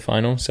 into the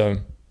final. So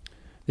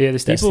yeah, the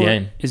steeple the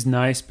aim. is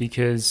nice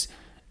because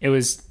it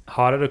was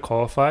harder to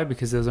qualify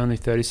because there was only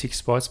 36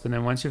 spots. But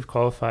then once you've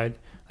qualified,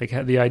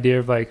 like the idea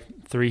of like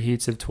 3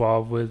 heats of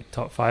 12 with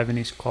top 5 in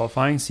each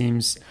qualifying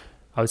seems,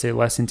 I would say,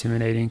 less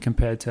intimidating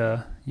compared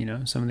to, you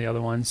know, some of the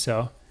other ones.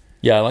 So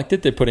yeah, I like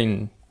that they're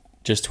putting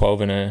just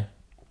 12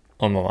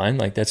 on the line.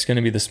 Like that's going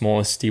to be the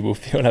smallest steeple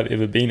field I've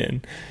ever been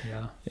in.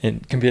 Yeah.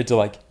 And compared to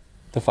like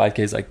the 5K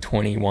is like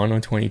 21 or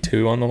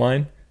 22 on the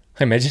line.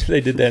 I imagine if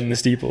they did that in the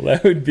steeple,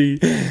 that would be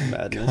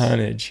madness.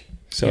 Carnage.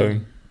 So yeah.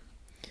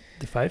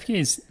 The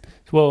 5K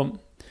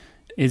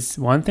is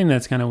one thing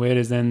that's kind of weird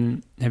is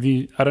then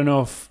I don't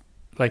know if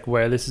like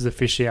where this is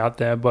officially out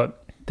there,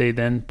 but they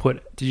then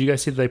did you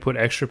guys see that they put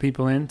extra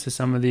people in to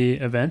some of the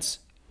events?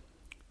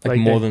 Like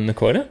more than the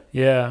quota?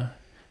 Yeah.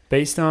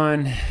 Based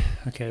on,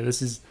 okay,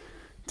 this is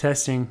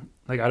testing.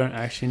 Like, I don't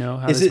actually know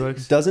how this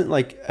works. Doesn't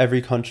like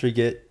every country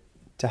get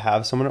to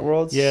have someone at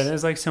Worlds? Yeah,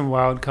 there's like some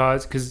wild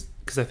cards because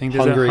I think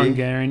there's a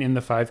Hungarian in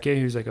the 5K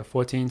who's like a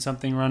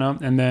 14-something runner.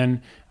 And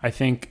then I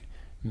think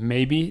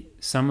maybe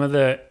some of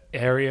the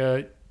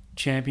area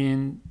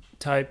champion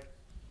type,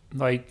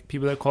 like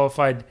people that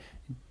qualified,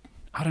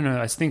 I don't know.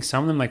 I think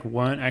some of them like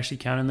weren't actually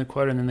counted in the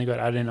quota and then they got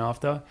added in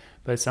after.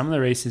 But some of the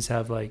races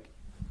have like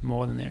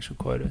more than the actual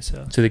quota.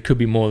 So there could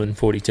be more than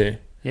 42.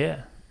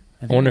 Yeah.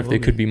 I wonder if there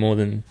could be more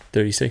than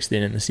 36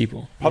 then in the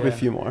steeple. Probably a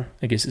few more.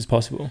 I guess it's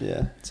possible.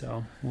 Yeah.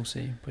 So we'll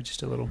see. But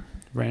just a little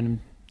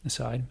random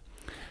aside.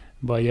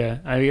 But yeah,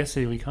 I guess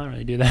we can't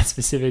really do that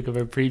specific of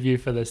a preview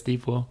for the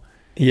steeple.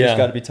 Yeah. Just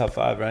got to be top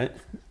 5, right?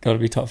 Got to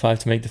be top 5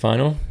 to make the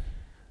final.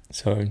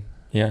 So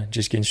yeah,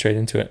 just getting straight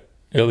into it.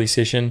 Early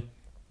session.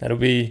 That'll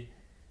be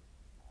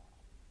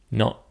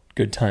not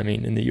good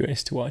timing in the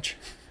US to watch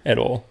at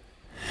all.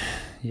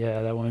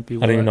 Yeah, that won't be. I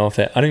don't even know if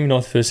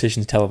the first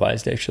session's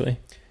televised actually.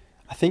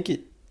 I think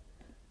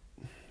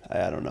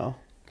I don't know.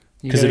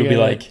 Because it'll be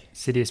like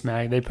Citrus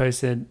Mag. They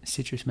posted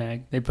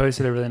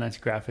a really nice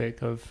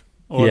graphic of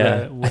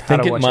I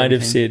think it might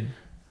have said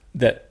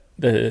that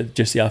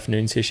just the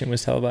afternoon session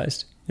was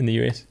televised in the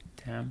US.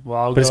 Damn.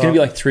 Well, but it's going to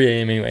be like 3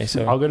 a.m. anyway.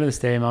 So I'll go to the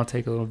stadium. I'll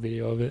take a little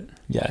video of it.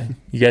 Yeah,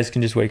 you guys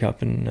can just wake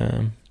up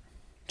and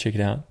check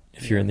it out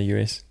if you're in the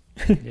US.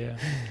 Yeah.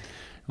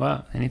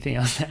 Wow. Anything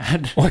else to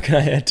add? What can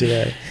I add to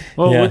that?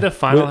 Well, with the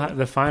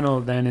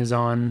final then is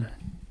on.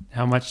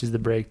 How much is the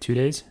break? 2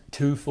 days?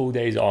 2 full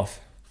days off.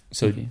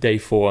 So okay. Day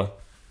 4,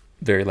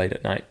 very late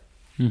at night.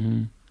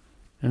 Mm-hmm.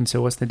 And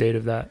so what's the date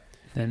of that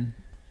then?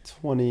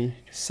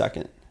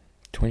 22nd.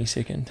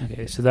 22nd.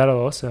 Okay, so that'll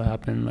also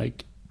happen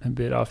like a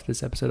bit after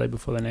this episode, like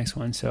before the next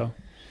one. So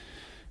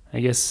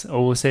I guess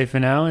all we'll say for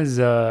now is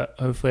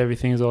hopefully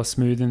everything is all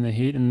smooth in the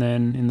heat, and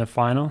then in the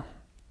final,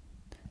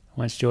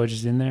 once George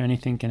is in there,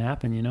 anything can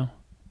happen, you know?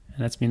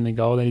 And that's been the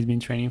goal that he's been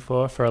training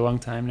for a long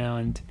time now,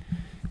 and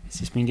it's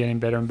just been getting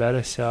better and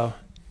better. So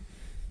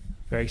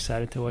very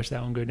excited to watch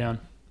that one go down.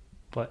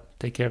 But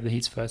take care of the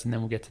heats first, and then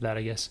we'll get to that,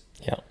 I guess.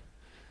 Yeah.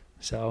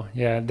 So,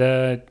 yeah,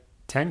 the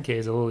 10K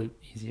is a little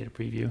easier to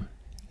preview.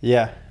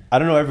 Yeah. I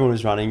don't know everyone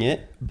who's running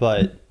it,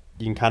 but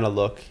you can kind of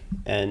look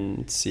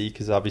and see,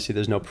 because obviously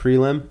there's no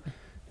prelim.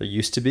 There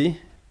used to be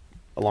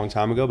a long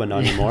time ago, but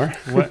not anymore.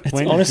 It's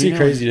honestly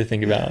crazy to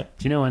think about.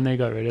 Do you know when they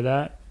got rid of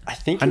that? I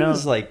think it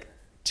was like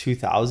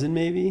 2000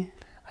 maybe.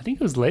 I think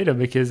it was later,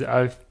 because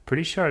I'm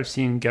pretty sure I've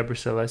seen Gebra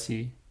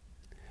Selassie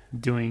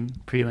doing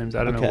prelims.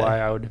 I don't know why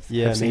I would have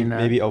seen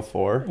that. Maybe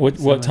 04.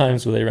 What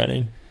times were they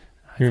running?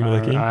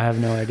 I have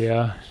no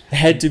idea. It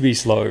had to be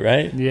slow,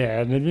 right?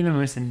 Yeah, that'd be the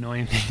most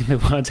annoying thing in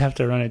the world to have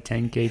to run a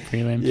 10K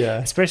prelim. Yeah.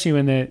 Especially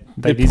when they're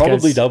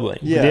probably doubling.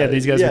 Yeah,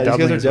 these guys are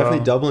doubling. These guys are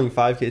definitely doubling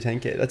 5K,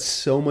 10K. That's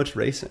so much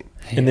racing.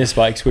 Yeah. And their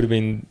spikes would have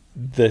been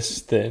this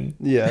thin.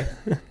 Yeah.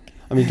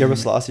 I mean, Gebra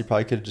Selassie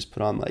probably could have just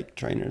put on like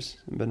trainers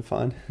and been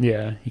fine.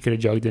 Yeah, he could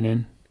have jogged it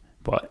in.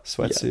 But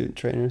sweatsuit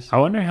trainers. I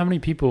wonder how many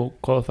people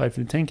qualified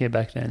for the 10K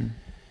back then.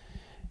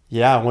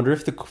 Yeah, I wonder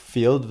if the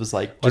field was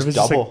like just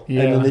double, and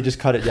then they just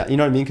cut it down. You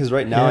know what I mean? Because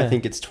right now I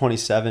think it's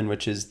 27,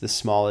 which is the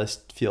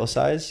smallest field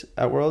size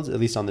at Worlds, at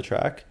least on the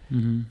track.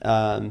 Mm-hmm.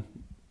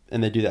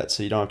 And they do that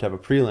so you don't have to have a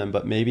prelim,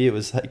 but maybe it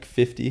was like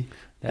 50,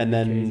 and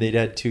then they'd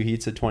had 2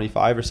 heats at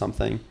 25 or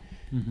something.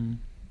 Mm-hmm.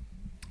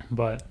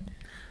 But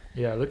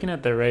yeah, looking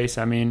at the race,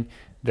 I mean,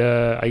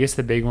 I guess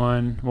the big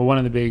one, one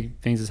of the big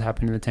things that's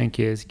happened in the 10K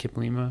is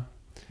Kiplima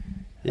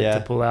had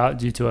to pull out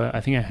due to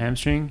a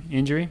hamstring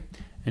injury.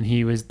 And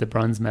he was the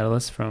bronze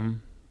medalist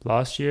from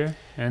last year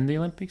and the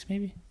Olympics,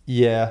 maybe?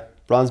 Yeah,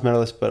 bronze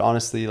medalist, but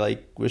honestly,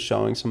 like, was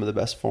showing some of the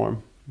best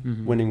form,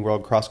 winning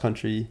world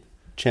cross-country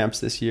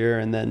champs this year.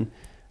 And then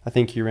I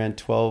think he ran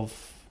 12:41,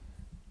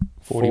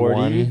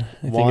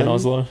 I think, in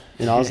Oslo.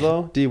 In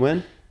Oslo? Did he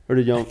win? Or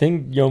did I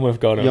think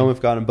Yomov got him.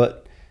 Yomov got him,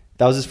 but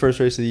that was his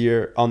first race of the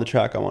year on the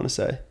track, I want to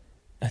say.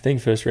 I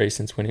think first race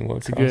since winning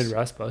world cross. It's a good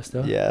rust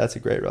buster. Yeah, that's a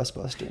great rust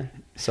buster.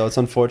 So it's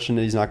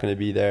unfortunate he's not going to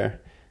be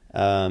there.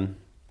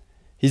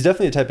 he's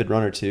definitely a type of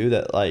runner too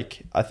that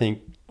like I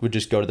think would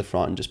just go to the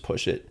front and just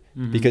push it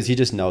because he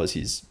just knows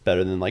he's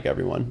better than like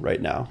everyone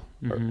right now.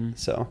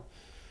 So,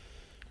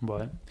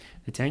 but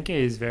the 10K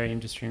is very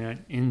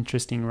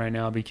interesting right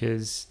now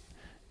because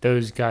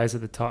those guys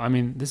at the top. I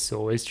mean, this is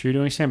always true to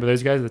an extent, but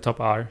those guys at the top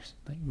are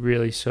like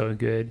really so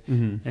good,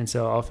 and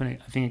so often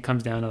I think it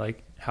comes down to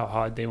like how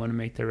hard they want to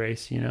make the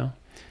race, you know,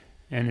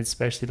 and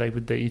especially like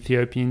with the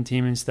Ethiopian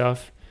team and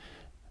stuff.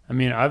 I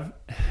mean,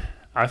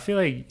 I feel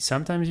like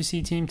sometimes you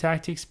see team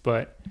tactics,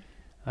 but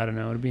I don't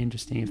know. It'd be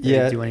interesting if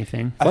they do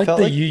anything. I felt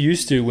like you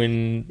used to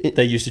when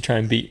they used to try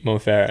and beat Mo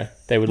Farah.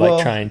 They would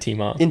like try and team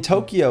up. In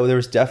Tokyo, there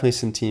was definitely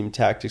some team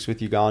tactics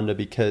with Uganda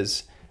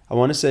because I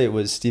want to say it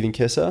was Stephen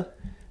Kissa,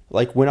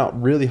 like went out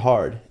really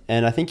hard,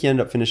 and I think he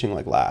ended up finishing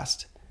like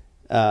last.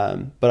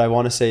 But I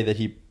want to say that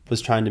he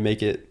was trying to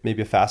make it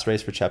maybe a fast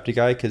race for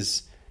Cheptegei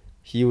because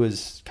he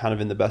was kind of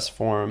in the best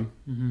form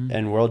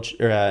in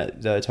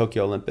the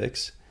Tokyo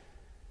Olympics.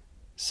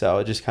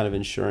 So just kind of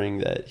ensuring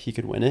that he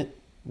could win it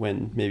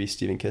when maybe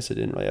Stephen Kissa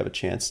didn't really have a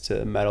chance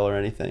to medal or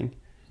anything.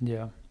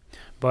 Yeah.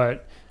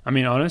 But, I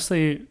mean,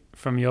 honestly,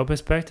 from your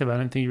perspective, I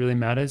don't think it really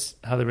matters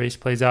how the race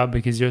plays out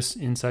because you're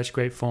in such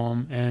great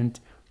form. And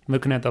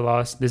looking at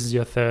this is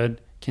your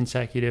third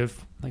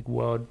consecutive like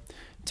world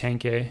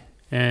 10K.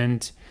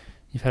 And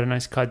you've had a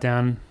nice cut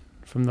down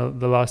from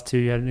the last two.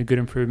 You had a good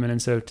improvement.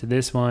 And so to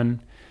this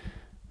one,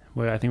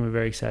 where I think we're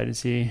very excited to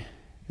see.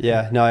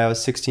 Yeah, no, I was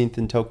 16th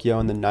in Tokyo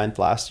and then 9th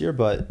last year,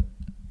 but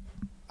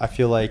I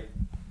feel like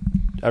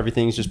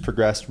everything's just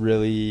progressed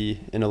really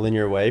in a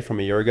linear way from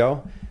a year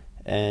ago.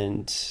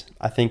 And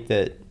I think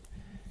that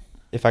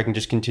if I can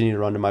just continue to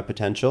run to my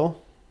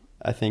potential,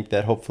 I think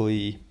that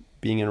hopefully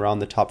being in around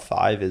the top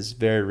 5 is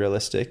very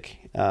realistic.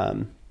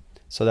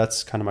 So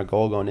that's kind of my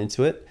goal going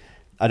into it.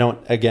 I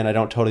don't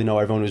totally know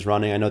everyone who's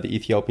running. I know the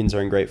Ethiopians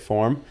are in great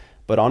form,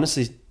 but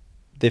honestly,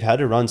 they've had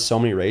to run so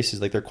many races.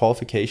 Like their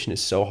qualification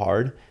is so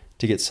hard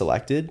to get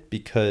selected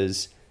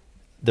because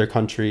their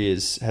country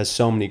has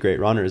so many great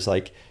runners.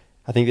 Like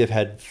I think they've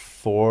had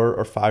 4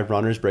 or 5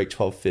 runners break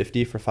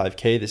 12:50 for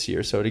 5K this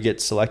year. So to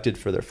get selected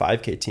for their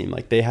 5K team,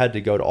 like they had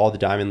to go to all the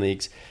Diamond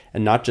Leagues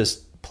and not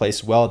just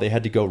place well, they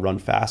had to go run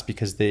fast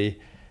because they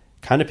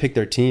kind of picked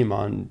their team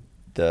on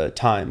the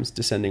times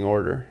descending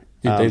order.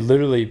 Dude, they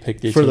literally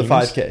picked their for teams the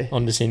 5K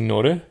on descending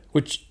order,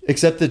 which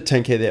except the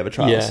 10K they have a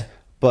trials. Yeah.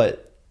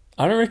 But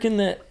I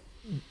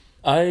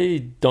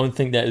don't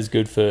think that is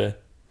good for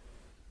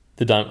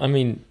the Diamond. I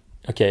mean,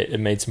 okay, it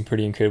made some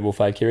pretty incredible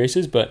 5K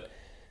races, but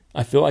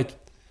I feel like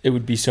it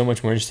would be so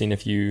much more interesting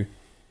if you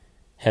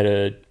had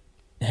a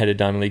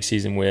Diamond League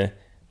season where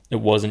it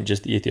wasn't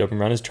just the Ethiopian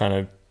runners trying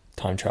to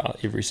time trial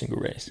every single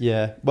race.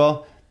 Yeah,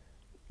 well,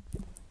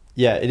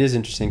 yeah, it is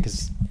interesting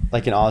because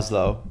like in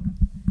Oslo,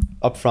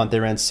 up front they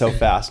ran so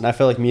fast, and I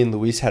felt like me and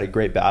Luis had a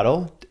great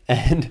battle,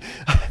 and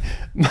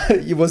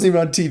it wasn't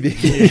even on TV.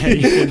 Yeah,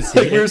 you couldn't see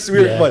like it. we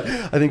were what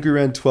I think we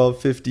ran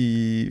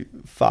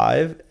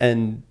 12:55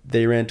 and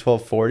they ran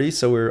 12:40,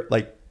 so we were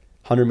like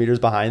 100 meters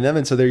behind them,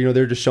 and so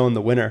they're just showing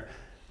the winner.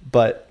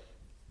 But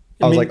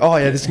I was like, oh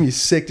yeah, this is gonna be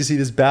sick to see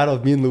this battle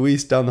of me and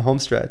Luis down the home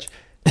stretch,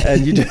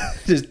 and you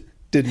just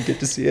didn't get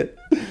to see it.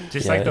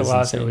 Just like the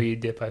last early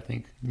dip, I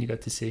think you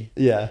got to see.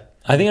 Yeah,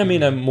 I think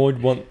I more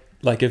want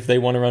like if they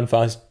want to run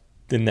fast,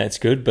 then that's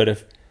good. But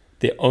if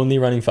they're only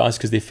running fast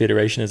because their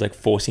federation is like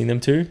forcing them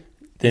to,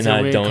 then it's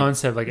a weird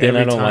concept. Like then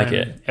I don't like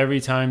it.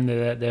 Every time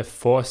they're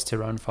forced to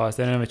run fast,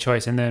 they don't have a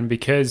choice. And then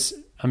because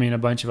I mean a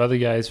bunch of other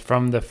guys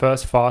from the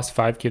first fast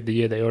 5K of the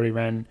year, they already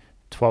ran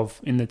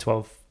 12 in the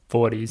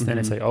 12:40s. Then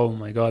it's like, oh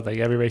my god, like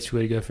every race you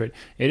really go for it.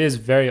 It is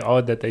very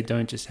odd that they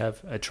don't just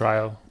have a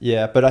trial.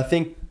 Yeah, but I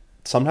think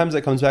sometimes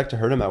that comes back to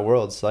hurt them at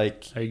Worlds.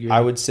 Like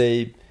I would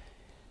say,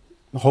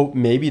 hope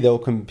maybe they'll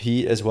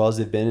compete as well as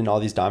they've been in all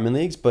these Diamond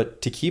Leagues,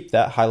 but to keep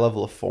that high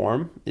level of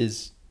form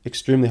is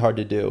extremely hard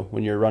to do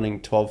when you're running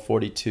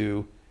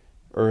 12:42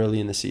 early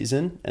in the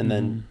season, and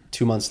then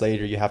 2 months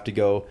later you have to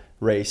go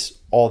race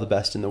all the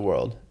best in the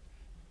world.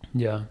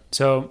 Yeah.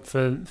 So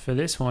for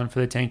this one, for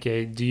the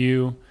 10K, do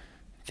you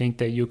think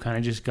that you kind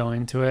of just go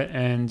into it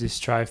and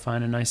just try to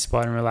find a nice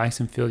spot and relax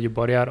and feel your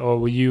body out, or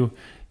will you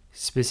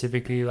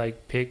specifically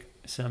like pick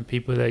some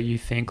people that you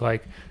think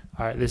like,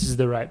 all right, this is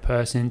the right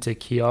person to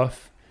key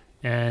off,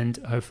 and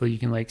hopefully you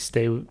can like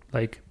stay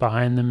like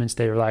behind them and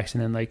stay relaxed,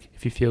 and then like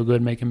if you feel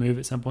good, make a move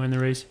at some point in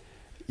the race?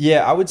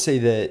 Yeah, I would say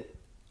that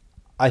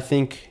I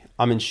think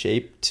I'm in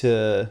shape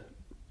to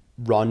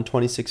run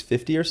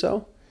 26:50 or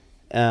so,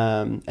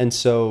 and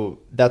so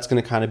that's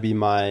going to kind of be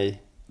my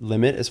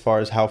limit as far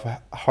as how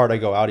hard I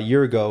go out. A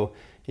year ago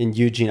in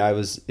Eugene,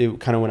 it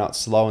kind of went out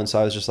slow, and so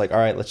I was just like, all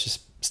right, let's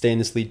just stay in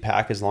this lead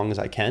pack as long as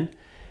I can.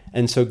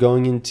 And so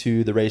going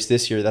into the race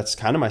this year, that's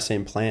kind of my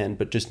same plan,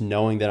 but just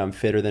knowing that I'm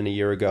fitter than a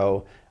year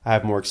ago, I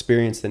have more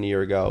experience than a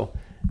year ago.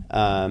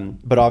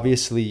 But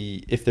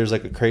obviously, if there's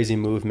like a crazy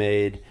move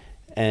made,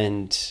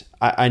 and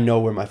I know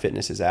where my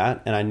fitness is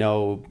at, and I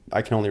know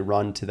I can only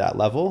run to that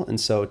level, and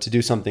so to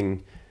do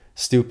something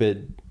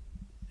stupid,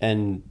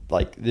 and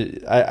like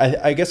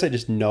I guess I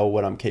just know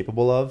what I'm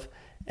capable of,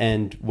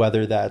 and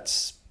whether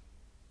that's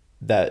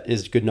that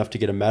is good enough to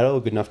get a medal,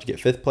 good enough to get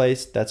 5th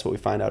place. That's what we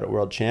find out at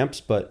World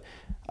Champs. But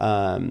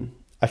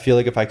I feel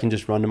like if I can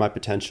just run to my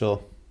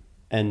potential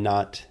and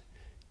not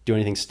do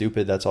anything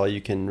stupid, that's all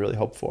you can really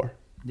hope for.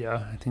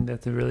 Yeah, I think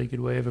that's a really good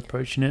way of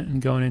approaching it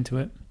and going into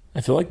it.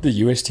 I feel like the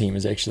US team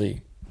is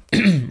actually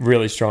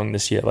really strong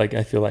this year. Like,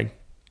 I feel like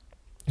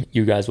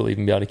you guys will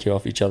even be able to kill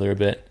off each other a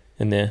bit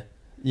in there.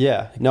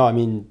 Yeah. No, I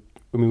mean,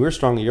 we were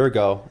strong a year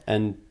ago,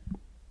 and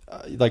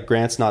like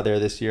Grant's not there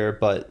this year,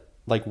 but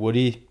like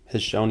Woody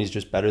has shown he's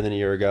just better than a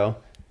year ago.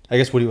 I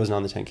guess Woody wasn't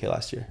on the 10K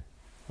last year.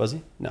 Was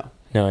he? No,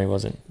 he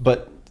wasn't.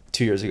 But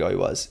 2 years ago he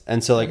was.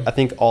 And so like I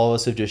think all of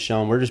us have just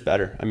shown we're just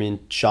better. I mean,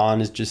 Sean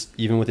is just,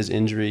 even with his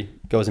injury,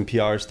 goes in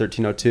PRs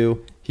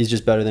 13:02. He's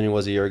just better than he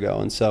was a year ago.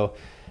 And so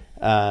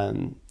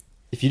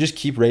if you just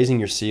keep raising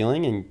your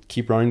ceiling and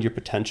keep running to your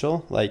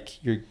potential,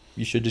 like you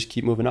should just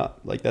keep moving up.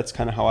 Like that's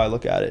kind of how I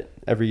look at it.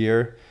 Every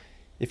year,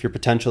 if your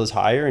potential is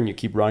higher and you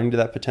keep running to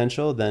that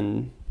potential,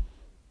 then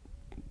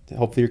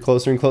hopefully you're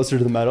closer and closer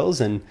to the medals.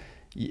 And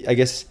I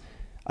guess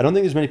I don't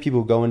think there's many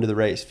people who go into the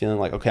race feeling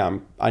like, okay,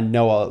 I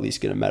know I'll at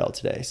least get a medal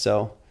today.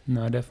 So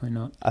no, definitely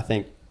not. I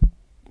think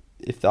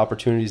if the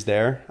opportunity is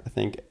there, I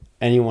think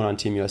anyone on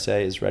Team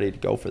USA is ready to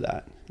go for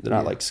that. They're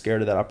not like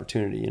scared of that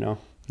opportunity, you know?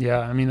 Yeah,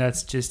 I mean,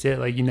 that's just it.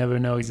 Like, you never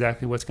know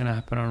exactly what's going to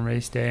happen on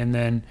race day. And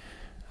then,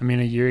 I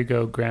mean, a year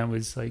ago, Grant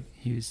was like,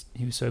 he was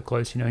so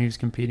close, you know, he was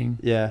competing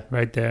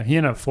right there. He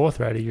ended up 4th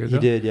right a year ago. He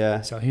did,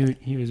 yeah. So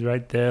he was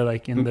right there,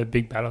 like in the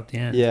big battle at the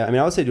end. Yeah, I mean,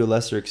 I would say to a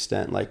lesser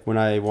extent, like when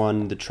I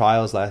won the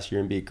trials last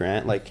year and beat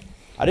Grant, like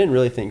I didn't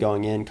really think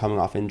going in, coming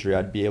off injury,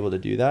 I'd be able to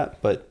do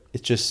that. But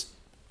it's just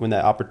when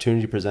that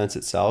opportunity presents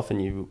itself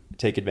and you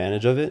take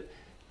advantage of it,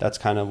 that's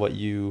kind of what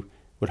you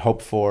would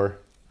hope for.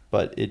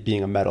 But it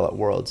being a medal at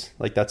Worlds,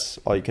 like that's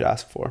all you could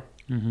ask for.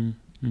 Mm-hmm.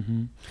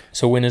 Mm-hmm.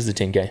 So when is the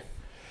 10K?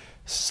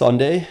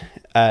 Sunday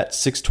at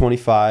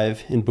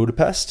 6:25 in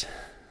Budapest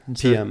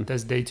p.m.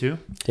 That's day 2?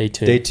 Day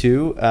 2. Day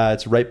 2.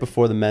 It's right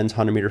before the men's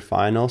 100-meter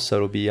final, so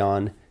it'll be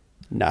on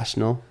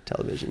national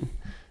television.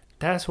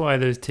 That's why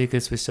those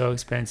tickets were so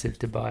expensive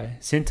to buy.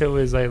 Cinta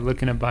was like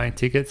looking at buying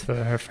tickets for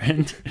her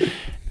friend,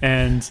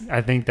 and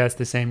I think that's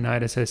the same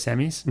night as her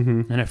semis.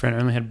 Mm-hmm. And her friend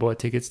only had bought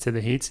tickets to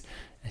the heats,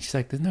 and she's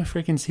like, "There's no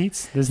freaking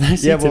seats. There's no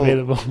seats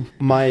available."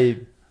 My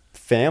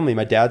family,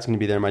 my dad's going to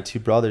be there, my 2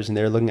 brothers, and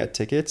they're looking at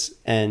tickets,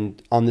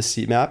 and on the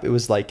seat map, it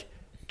was like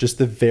just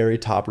the very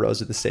top rows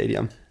of the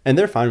stadium, and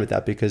they're fine with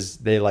that because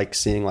they like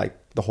seeing like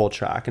the whole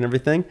track and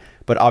everything.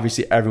 But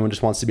obviously everyone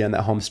just wants to be on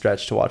that home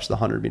stretch to watch the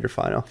 100-meter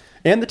final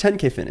and the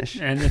 10K finish.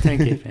 And the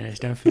 10K finish,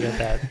 don't forget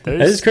that.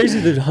 That is crazy.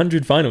 The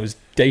 100 final is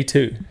day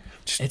 2.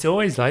 It's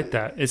always like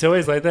that. It's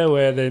always like that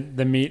where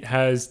the meet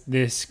has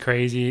this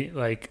crazy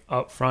like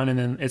up front, and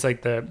then it's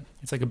like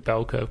a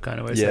bell curve kind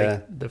of where it's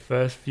like the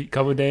first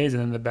couple of days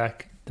and then the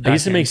back I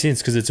guess it makes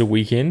sense because it's a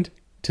weekend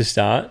to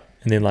start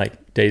and then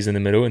like days in the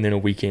middle and then a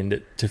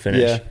weekend to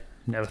finish. Yeah.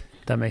 No,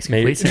 that makes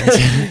complete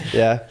sense.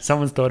 Yeah.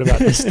 Someone's thought about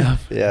this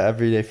stuff. Yeah,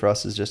 every day for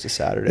us is just a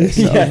Saturday.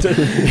 So. Yeah,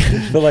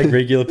 for like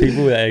regular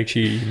people,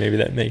 maybe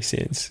that makes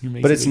sense.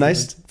 But it's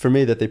nice for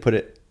me that they put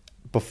it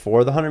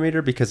before the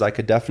 100-meter because I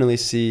could definitely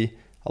see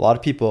a lot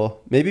of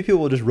people. Maybe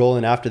people will just roll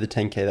in after the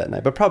 10K that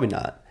night, but probably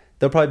not.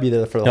 They'll probably be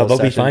there for the whole they'll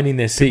session. be finding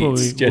their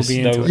seats.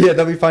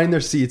 They'll be finding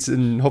their seats,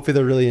 and hopefully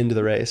they're really into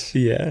the race.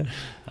 Yeah,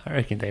 I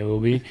reckon they will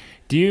be.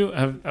 Do you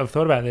have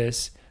thought about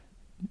this?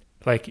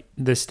 Like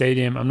the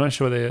stadium, I'm not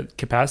sure the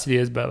capacity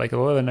is, but like a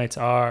lot of the nights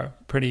are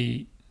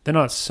pretty. They're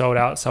not sold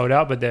out,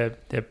 but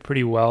they're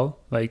pretty well.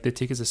 Like the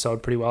tickets are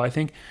sold pretty well, I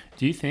think.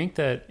 Do you think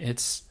that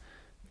it's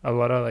a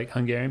lot of like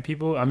Hungarian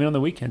people? I mean, on the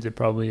weekends it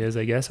probably is,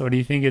 I guess. Or do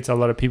you think it's a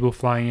lot of people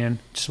flying in,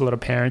 just a lot of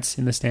parents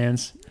in the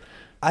stands?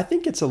 I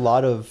think it's a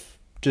lot of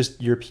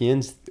just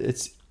Europeans.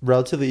 It's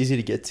relatively easy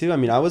to get to. I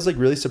mean, I was like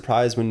really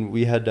surprised when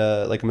we had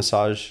like a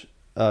massage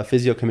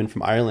physio come in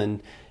from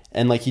Ireland,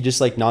 and like he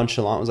just like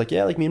nonchalant was like,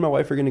 yeah, like me and my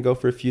wife are going to go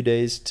for a few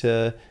days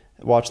to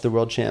watch the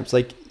World Champs.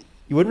 Like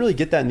you wouldn't really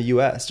get that in the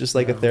US, just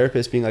like a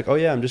therapist being like, oh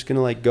yeah, I'm just going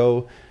to like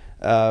go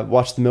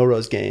watch the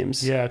Milrose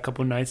games. Yeah, a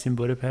couple nights in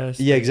Budapest.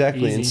 Yeah,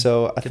 exactly. Easy. And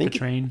so I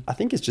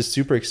think it's just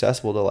super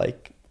accessible to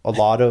like a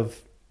lot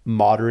of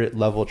moderate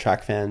level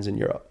track fans in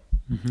Europe.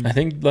 Mm-hmm. I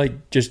think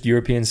like just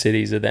European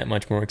cities are that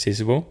much more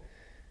accessible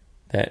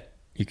that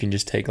you can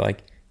just take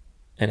like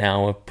an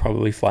hour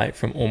probably flight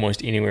from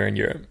almost anywhere in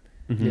Europe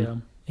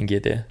and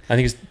get there. I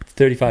think it's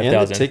 35,000.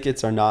 And the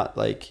tickets are not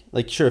like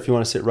sure, if you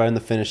want to sit right on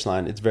the finish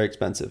line, it's very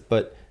expensive,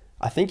 but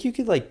I think you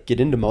could like get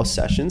into most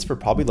sessions for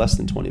probably less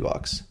than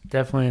 $20.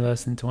 Definitely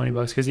less than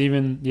 $20 because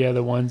even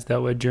the ones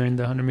that were during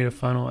the 100-meter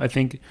final, I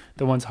think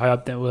the ones high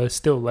up that were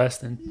still less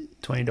than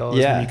 $20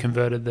 when you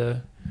converted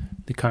the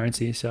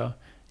currency. So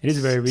it is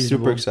very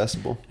reasonable. Super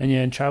accessible. And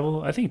and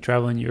travel, I think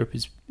travel in Europe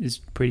is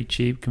pretty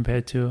cheap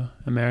compared to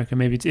America.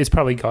 Maybe it's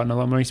probably gotten a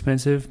lot more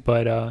expensive,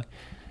 but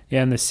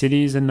and the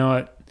cities are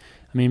not.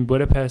 I mean,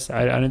 Budapest,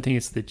 I don't think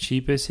it's the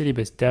cheapest city,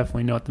 but it's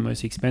definitely not the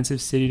most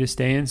expensive city to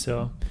stay in.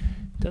 So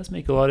it does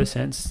make a lot of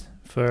sense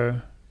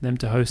for them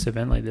to host an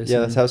event like this. Yeah,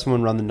 let's have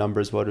someone run the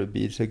numbers. What it would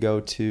be to go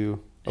to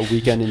a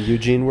weekend in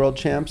Eugene World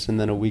Champs and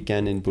then a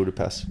weekend in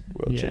Budapest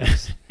World Yeah.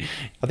 Champs.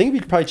 I think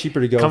it'd be probably cheaper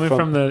to go Coming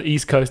from the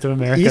east coast of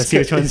America, East see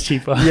which Co- one's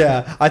cheaper.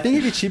 Yeah, I think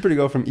it'd be cheaper to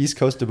go from East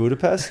Coast to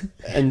Budapest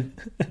and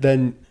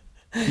then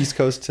East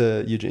Coast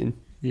to Eugene.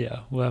 Yeah,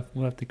 we'll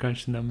have to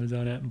crunch the numbers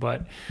on it.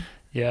 But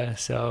yeah,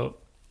 so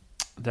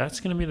that's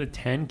going to be the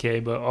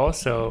 10K. But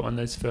also on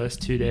those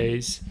first 2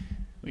 days,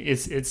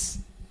 it's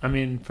I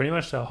mean, pretty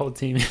much the whole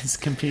team is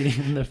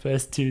competing in the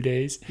first 2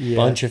 days. Yeah.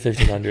 Bunch of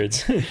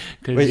 1500s. Wait,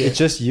 Yeah, it's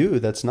just you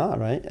that's not,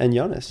 right? And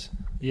Jonas.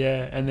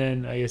 yeah, and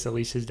then I guess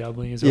Alicia's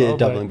doubling as well. Yeah,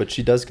 doubling, but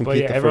she does compete But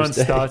yeah, the everyone first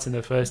day. starts in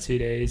the first 2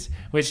 days,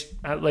 which,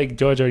 like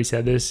George already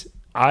said this,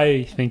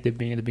 I think that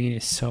being at the beginning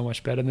is so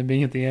much better than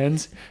being at the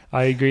end.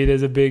 I agree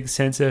there's a big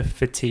sense of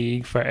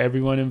fatigue for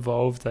everyone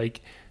involved, like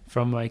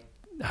from like,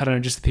 I don't know,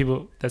 just the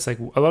people that's like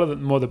a lot of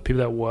the people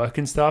that work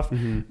and stuff.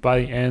 Mhm.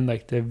 By the end,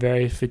 like they're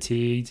very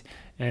fatigued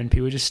and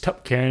people just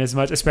stop caring as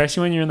much,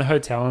 especially when you're in the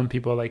hotel and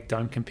people are like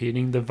done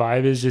competing. The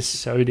vibe is just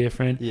so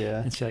different.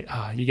 Yeah. And you're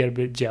like, you get a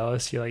bit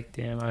jealous. You're like,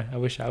 damn, I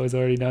wish I was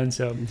already done.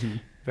 So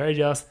Mhm. very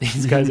jealous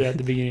these guys are at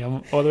the beginning.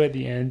 I'm all the way at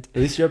the end.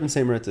 At least you're up in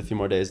St. Moritz a few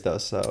more days though,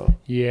 so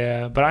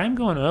Yeah, but I'm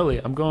going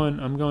early. I'm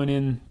going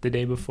in the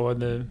day before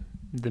the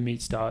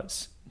meet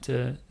starts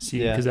to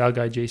see, Yeah. because our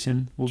guy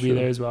Jason will be True.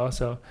 there as well.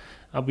 So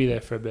I'll be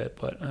there for a bit,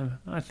 but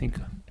I think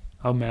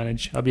I'll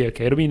manage. I'll be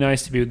okay. It'll be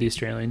nice to be with the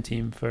Australian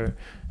team for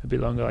a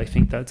bit longer. I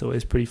think that's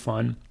always pretty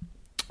fun.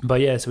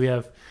 But yeah, so we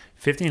have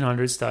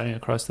 1500 starting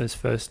across those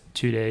first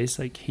 2 days,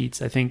 like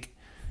heats. I think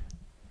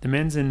the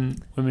men's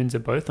and women's are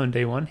both on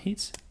day one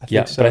heats. I think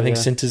Yeah, so, but I think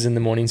yeah. Cinta's in the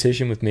morning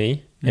session with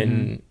me Mhm.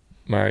 and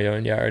Mario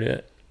and Jared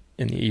are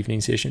in the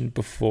evening session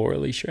before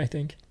Alicia, I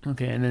think.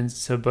 Okay, and then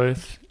so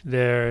both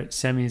their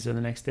semis are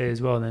the next day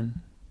as well. Then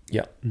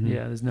Yeah. Mhm.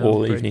 yeah, there's no All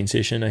break. evening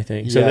session, I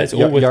think. Yeah, So that's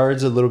all with...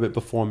 Yard's a little bit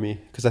before me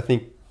because I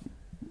think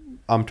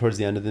I'm towards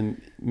the end of the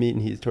meet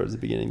and he's towards the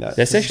beginning.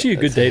 That's actually a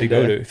good that's day to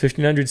go day. to.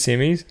 1500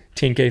 semis,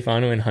 10K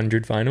final and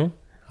 100 final.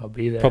 I'll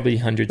be there. Probably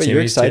 100 But semis.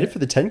 you're excited too. for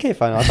the 10K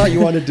final. I thought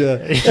you wanted to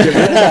get rid of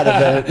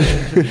that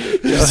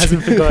event. Joe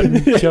hasn't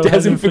forgotten. Joe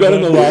Hasn't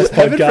forgotten the last I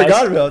haven't podcast.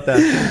 forgot about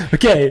that.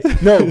 Okay,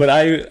 no, but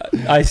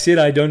I said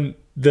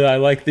I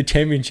like the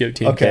championship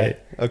 10K.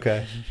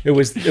 Okay. It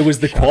was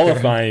the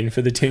qualifying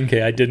for the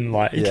 10K I didn't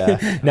like.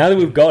 Yeah. Now that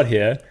we've got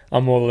here,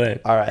 I'm all in.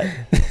 All right.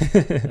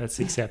 That's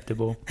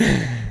acceptable.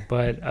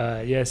 But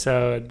yeah,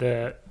 so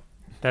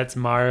that's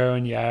Mario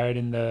and Jared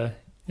in the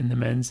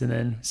men's, and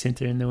then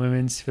Cinta in the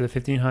women's for the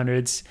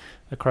 1500s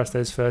across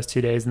those first 2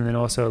 days, and then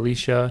also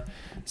Alicia.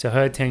 So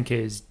her 10K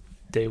is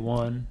day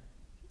one.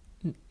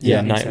 Yeah,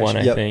 Evening night one,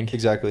 I Yep, think.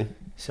 exactly.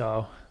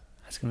 So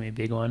that's going to be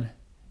a big one.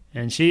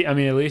 And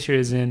Alicia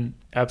is in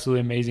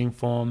absolutely amazing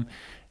form.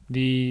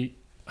 The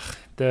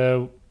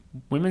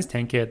women's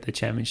 10K at the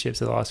championships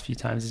the last few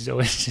times is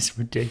always just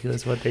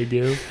ridiculous what they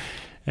do.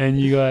 And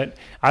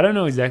I don't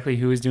know exactly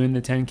who is doing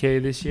the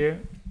 10K this year,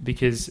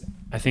 because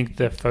I think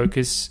the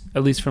focus,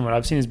 at least from what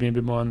I've seen, has been a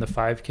bit more on the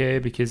 5K,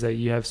 because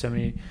you have so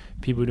many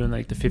people doing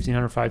like the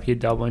 1500 5K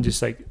double, and just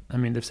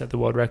they've set the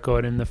world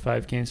record in the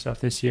 5K and stuff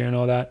this year and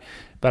all that.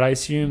 But I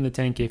assume the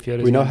 10K field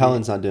is We know gonna be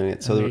Helen's not doing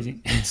it, so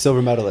amazing. the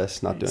silver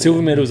medalist not doing Silver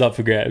it. medal's up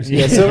for grabs.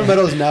 Yeah, silver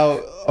medal is now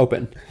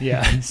open.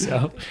 Yeah,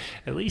 so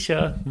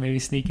Alicia maybe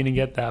sneak in and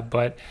get that.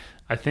 But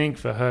I think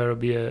for her it'll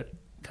be a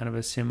kind of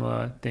a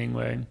similar thing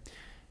where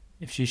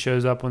if she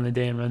shows up on the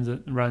day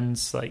and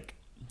runs like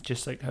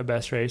just like her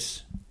best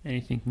race,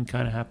 anything can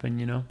kind of happen,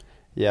 you know?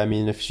 Yeah, I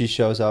mean, if she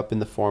shows up in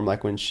the form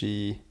like when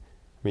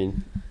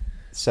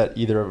set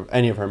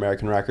any of her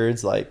American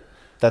records, like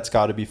that's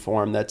got to be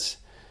form that's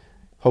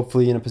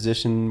hopefully in a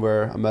position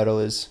where a medal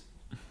is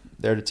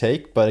there to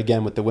take. But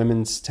again, with the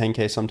women's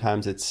 10K,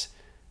 sometimes it's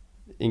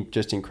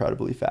just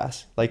incredibly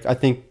fast. Like I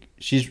think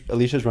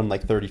Alicia's run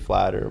like 30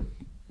 flat or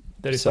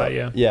 35, so,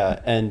 yeah. Yeah,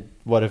 and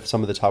what if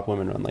some of the top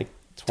women run like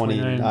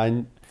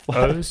 29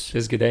 flat? O's.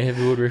 Does G'day have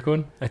the world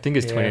record? I think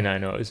it's Yeah.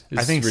 29 O's.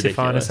 I think Sifana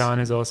ridiculous. San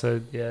is also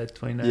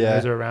 29 Yeah.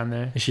 O's or around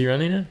there. Is she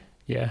running it?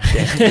 Yeah.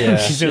 Yeah.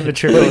 She's doing the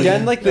triple. But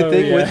again, like the Oh,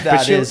 thing yeah. with But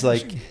that she'll- is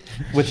like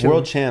with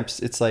world champs,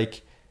 it's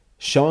like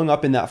showing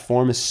up in that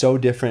form is so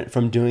different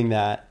from doing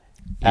that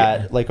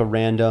at like a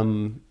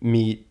random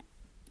meet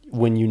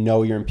when you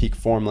know you're in peak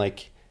form,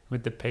 like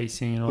with the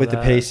pacing and all with that.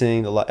 the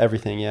pacing,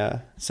 everything. Yeah.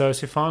 So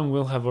Sifan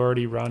will have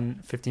already run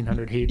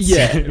 1500 heats.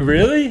 Yeah,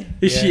 really?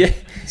 Is Yeah. she?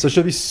 So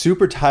she'll be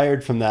super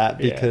tired from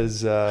that Yeah.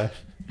 because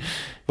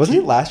wasn't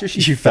it last year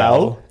she fell.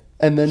 fell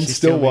and then She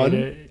still made won?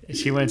 it.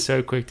 She went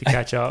so quick to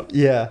catch up.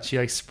 Yeah. She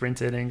like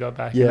sprinted and got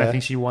back. Yeah. And I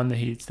think she won the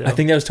heat still. I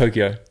think that was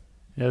Tokyo.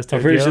 that was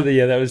I'm pretty Tokyo.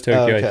 sure that was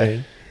Tokyo, Oh, I okay.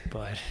 think.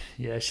 But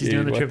yeah, she's Dude,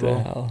 doing the what triple.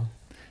 hell?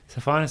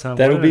 Sifana San.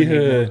 That'll what be a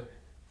big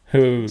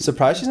her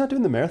Surprised she's not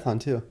doing the marathon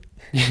too. one.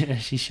 Yeah,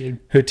 she should.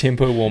 her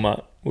tempo warm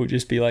up will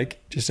just be like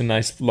just a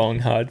nice long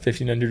hard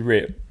 1500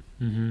 rep,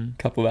 Mm-hmm.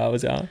 couple of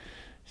hours out.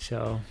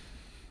 So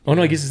Oh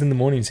no, I guess it's in the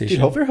morning session. Dude,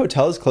 hopefully her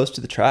hotel is close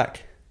to the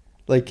track.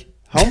 Like,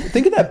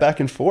 think of that back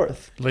and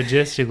forth.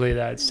 logistically,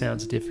 that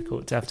sounds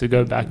difficult to have to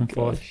go back and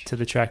forth Gosh. to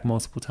the track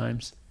multiple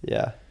times.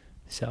 Yeah.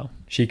 So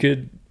She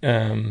could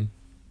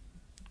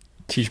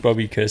teach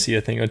Bobby Kersey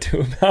a thing or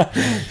two about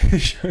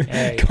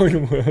going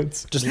to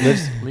Worlds. Just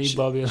lives. Leave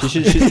Bobby.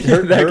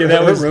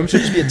 Her room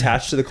should just be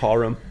attached to the call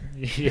room.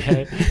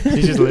 Yeah,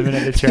 she's just living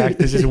at the track.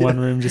 There's just one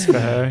room just for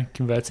her.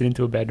 Converts it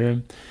into a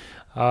bedroom.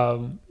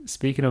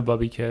 Speaking of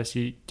Bobby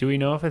Kersey, do we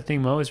know if I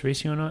think Mo is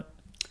racing or not?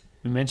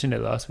 We mentioned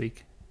it last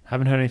week.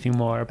 Haven't heard anything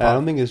more. I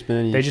don't think there's been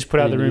any. They just put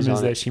out the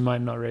rumors that it. she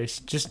might not race.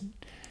 Just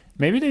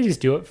maybe they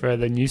just do it for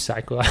the news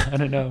cycle. I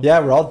don't know. Yeah,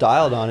 we're all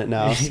dialed on it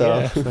now. So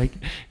yeah, because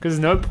there's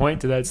no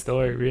point to that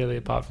story really,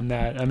 apart from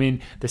that. I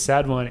mean, the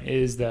sad one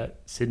is that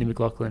Sydney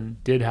McLaughlin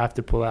did have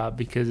to pull out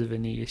because of a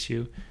knee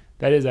issue.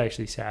 That is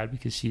actually sad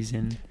because she's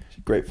in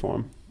great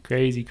form,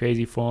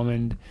 crazy form,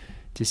 and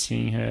just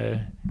seeing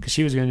her because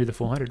she was going to do the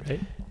 400, right?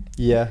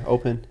 Yeah,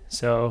 open.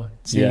 So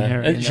seeing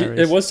her, in that race.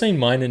 It was saying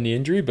minor knee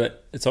injury,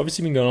 but it's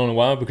obviously been going on a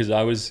while because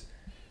I was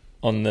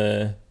on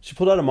the. She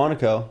pulled out of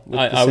Monaco.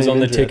 I was on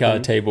the ticker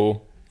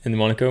table in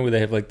Monaco where they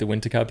have like the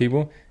winter car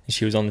people, and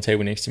she was on the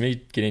table next to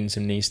me getting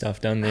some knee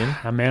stuff done. Then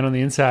a man on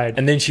the inside,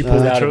 and then she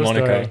pulled out of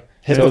Monaco.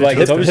 So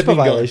it's obviously HIPAA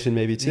violation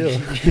maybe too.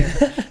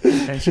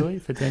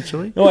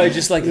 Potentially. No, I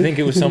just think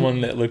it was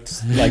someone that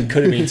looked like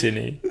could have been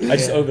Sydney. I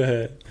just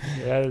overheard.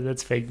 Yeah,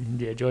 that's fake.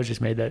 Yeah, George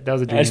just made that. That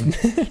was a dream.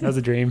 That was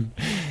a dream.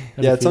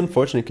 It's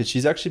unfortunate because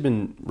she's actually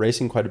been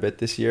racing quite a bit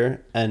this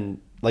year, and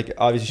like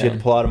obviously she had to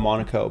pull out of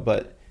Monaco,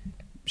 but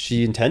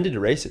she intended to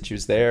race it. She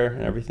was there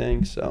and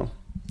everything. So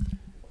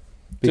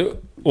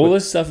all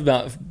this stuff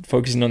about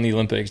focusing on the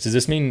Olympics, does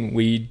this mean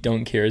we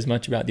don't care as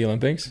much about the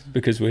Olympics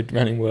because we're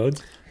running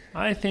Worlds?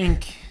 I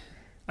think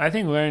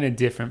we're in a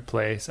different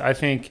place. I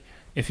think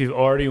if you've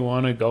already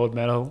won a gold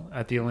medal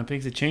at the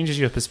Olympics, it changes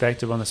your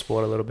perspective on the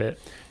sport a little bit.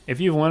 If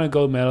you've won a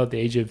gold medal at the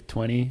age of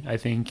 20, I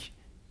think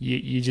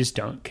you just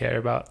don't care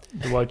about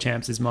the world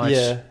champs as much.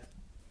 Yeah.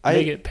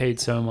 They get paid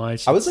so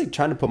much. I was like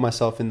trying to put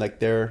myself in like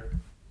their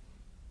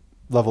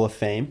level of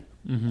fame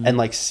and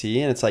like see,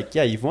 and it's like,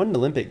 yeah, you've won an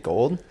Olympic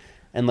gold,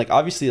 and like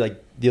obviously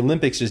like the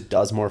Olympics just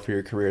does more for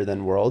your career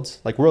than Worlds.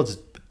 Like Worlds is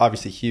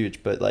obviously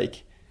huge, but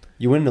like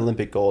you win an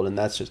Olympic gold, and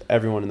that's just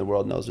everyone in the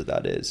world knows what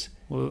that is.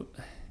 Well,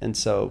 and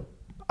so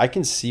I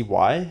can see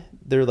why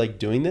they're like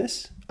doing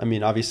this. I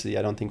mean, obviously,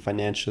 I don't think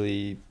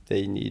financially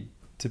they need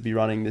to be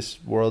running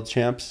this world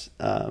champs,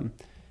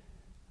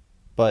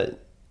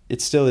 but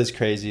it still is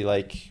crazy,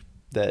 like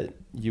that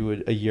you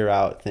would a year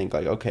out think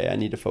like, okay, I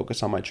need to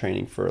focus on my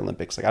training for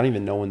Olympics. Like I don't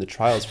even know when the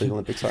trials for the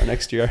Olympics are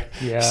next year.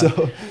 Yeah.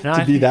 So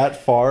to be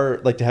that far,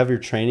 like to have your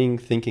training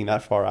thinking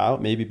that far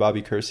out, maybe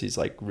Bobby Kersey's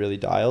like really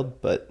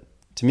dialed, but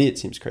to me, it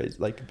seems crazy,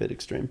 like a bit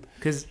extreme.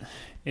 Because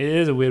it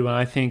is a weird one.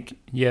 I think,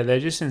 they're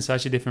just in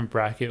such a different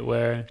bracket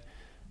where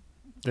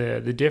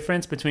the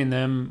difference between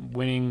them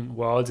winning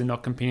Worlds and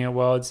not competing at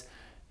Worlds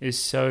is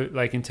so,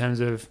 like, in terms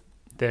of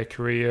their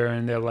career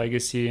and their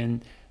legacy.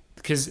 And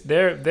because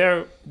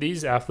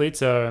these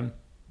athletes are,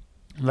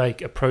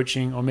 like,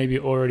 approaching or maybe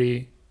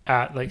already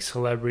at, like,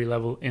 celebrity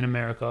level in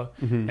America.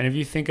 Mm-hmm. And if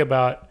you think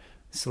about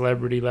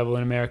celebrity level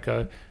in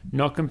America,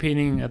 not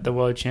competing at the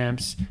World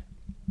Champs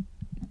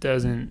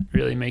doesn't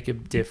really make a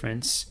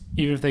difference.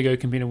 Even if they go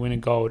compete and win a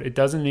gold, it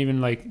doesn't even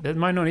that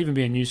might not even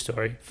be a news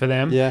story for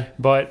them. Yeah.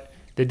 But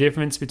the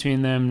difference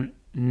between them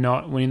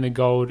not winning the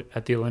gold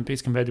at the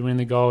Olympics compared to winning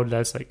the gold,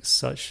 that's like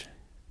such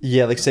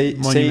like say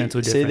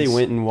they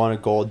went and won a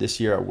gold this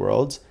year at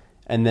Worlds,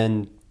 and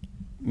then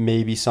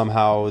maybe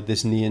somehow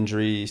this knee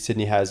injury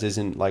Sydney has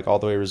isn't like all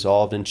the way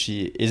resolved, and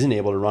she isn't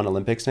able to run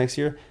Olympics next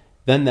year.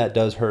 Then that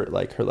does hurt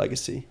like her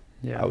legacy.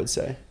 Yeah, I would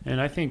say. And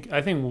I think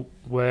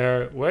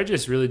we're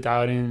just really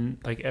dialed in,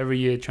 like every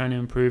year trying to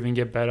improve and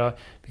get better,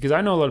 because I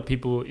know a lot of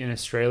people in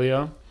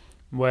Australia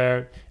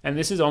and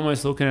this is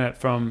almost looking at it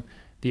from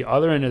the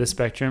other end of the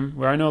spectrum,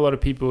 where I know a lot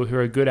of people who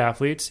are good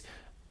athletes,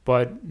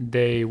 but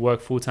they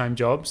work full-time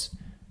jobs.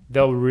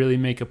 They'll really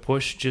make a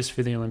push just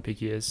for the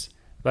Olympic years.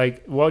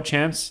 Like world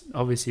champs,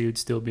 obviously would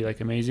still be like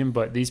amazing,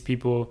 but these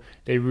people,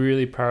 they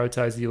really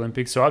prioritize the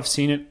Olympics. So I've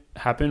seen it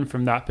happen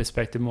from that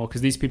perspective more,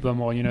 because these people are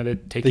more, they're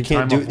taking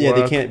time off work. Yeah,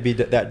 they can't be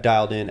that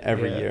dialed in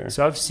every year.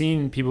 So I've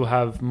seen people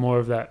have more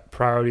of that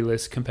priority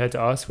list compared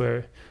to us,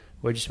 where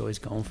we're just always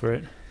going for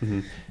it.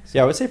 Mm-hmm.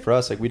 Yeah, I would say for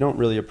us, like we don't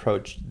really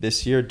approach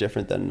this year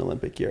different than an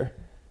Olympic year.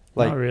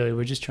 Like, not really.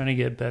 We're just trying to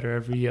get better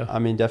every year. I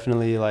mean,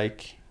 definitely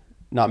like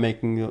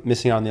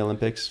missing out on the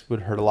Olympics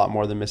would hurt a lot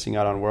more than missing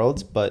out on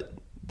Worlds, but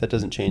that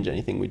doesn't change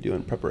anything we do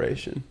in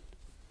preparation.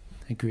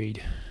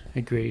 Agreed.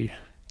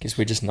 Guess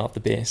we're just not the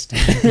best.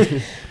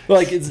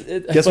 Well,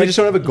 guess we just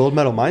don't have a gold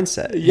medal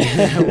mindset.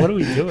 Yeah, what are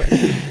we doing?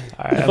 Right,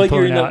 I feel like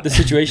you're in the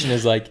situation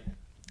is like,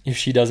 if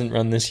she doesn't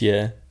run this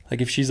year,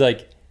 like if she's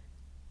like,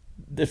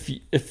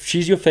 if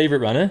she's your favorite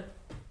runner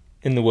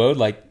in the world,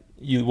 like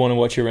you want to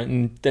watch her run,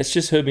 and that's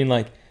just her being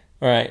like,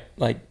 all right,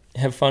 like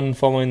have fun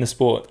following the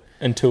sport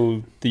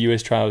until the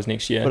US trials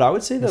next year. But I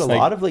would say that a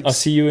lot of like, I'll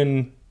see you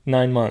in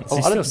 9 months.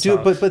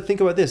 But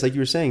think about this, like you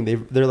were saying,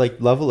 they're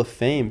like level of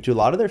fame. Do a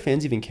lot of their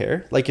fans even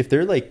care? Like if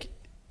they're like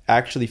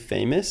actually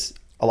famous,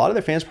 a lot of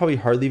their fans probably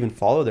hardly even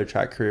follow their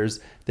track careers.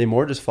 They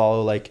more just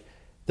follow like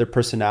their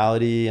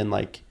personality and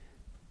like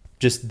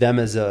just them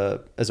as a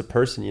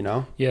person, you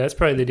know? Yeah, that's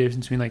probably the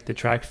difference between like the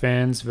track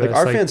fans versus Like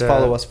our like fans the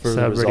follow us for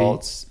celebrity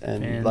results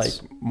and fans. like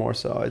more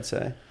so, I'd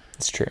say.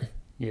 It's true.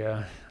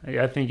 Yeah,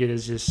 I think it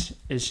is just,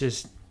 it's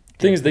just.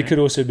 Thing is, they could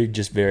also be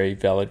just very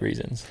valid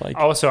reasons. Like,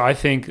 also, I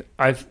think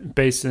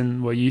based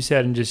on what you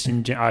said and just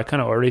I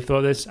kind of already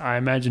thought this. I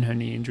imagine her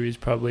knee injury is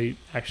probably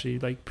actually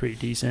like pretty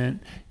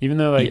decent, even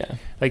though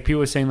like people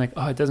were saying like,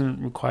 oh, it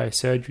doesn't require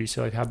surgery,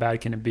 so like how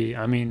bad can it be?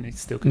 I mean,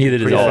 it's still neither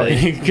does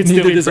Ollie.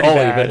 Neither does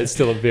Ollie, but it's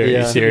still a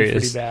very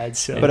serious, pretty bad.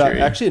 So, but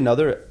actually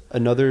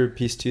another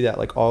piece to that,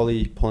 like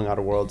Ollie pulling out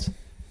of Worlds,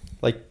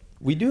 like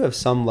we do have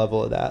some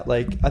level of that.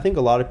 Like I think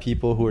a lot of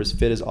people who are as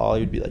fit as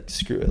Ollie would be like,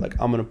 screw it, like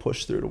I'm gonna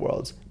push through to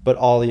Worlds. But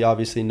Ollie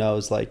obviously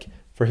knows like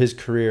for his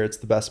career it's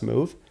the best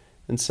move,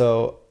 and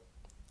so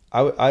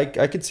I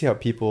could see how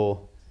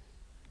people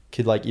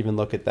could like even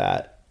look at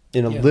that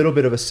in a little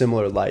bit of a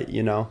similar light,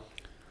 you know.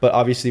 But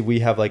obviously we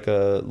have like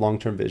a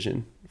long-term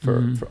vision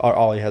for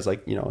Ollie has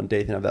like, you know, and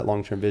Dathan have that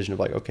long-term vision of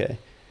like, okay,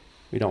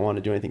 we don't want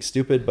to do anything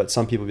stupid, but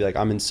some people be like,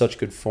 I'm in such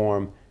good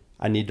form,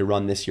 I need to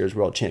run this year's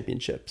World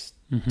Championships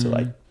to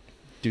like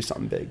do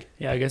something big.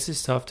 Yeah, I guess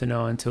it's tough to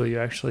know until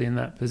you're actually in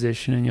that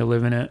position and you're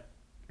living it.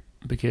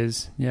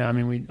 Because I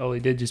mean,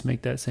 Ollie did just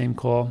make that same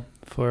call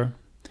for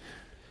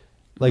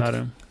like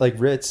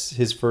Ritz,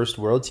 his first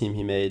world team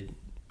he made.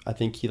 I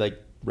think he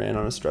like ran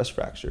on a stress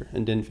fracture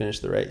and didn't finish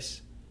the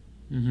race.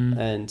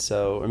 And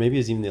so, or maybe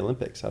it was even the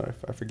Olympics. I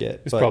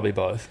forget. It's probably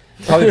both.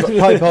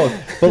 Probably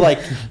both. But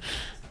like,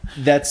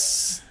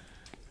 that's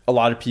a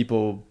lot of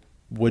people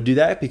would do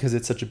that because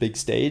it's such a big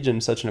stage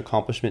and such an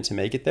accomplishment to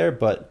make it there.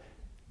 But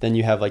then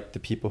you have like the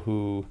people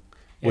who.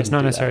 It's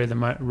not necessarily the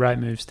right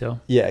move still.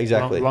 Yeah,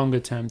 exactly. Longer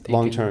term thinking.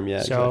 Long term,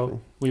 yeah, so exactly.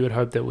 We would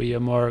hope that we are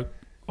more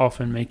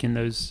often making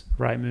those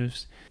right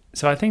moves.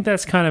 So I think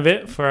that's kind of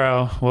it for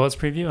our Worlds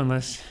preview,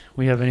 unless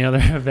we have any other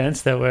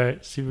events that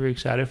we're super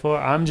excited for.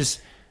 I'm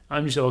just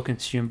all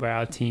consumed by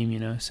our team, you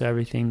know. So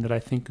everything that I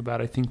think about,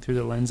 I think through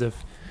the lens of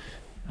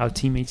our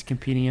teammates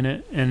competing in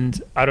it.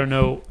 And I don't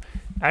know,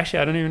 actually,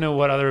 I don't even know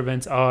what other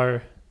events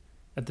are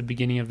at the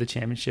beginning of the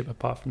championship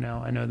apart from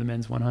now. I know the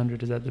men's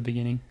 100 is at the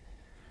beginning.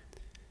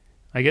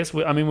 I guess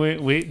we're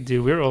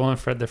all on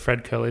the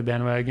Fred Curley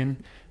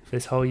bandwagon for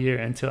this whole year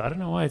until I don't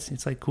know why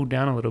it's like cooled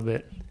down a little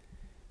bit.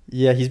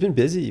 Yeah, he's been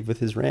busy with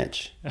his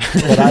ranch,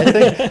 but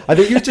I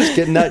think he was just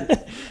getting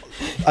that.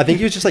 I think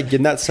he was just like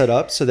getting that set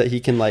up so that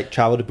he can like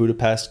travel to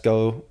Budapest,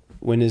 go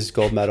win his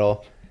gold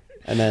medal,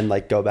 and then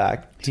like go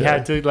back. He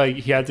had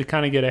to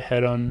kind of get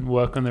ahead on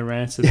work on the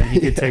ranch so then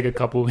he could take a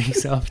couple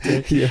weeks off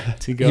to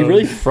go. He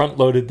really front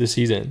loaded the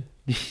season.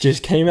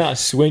 Just came out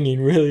swinging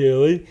really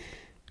early,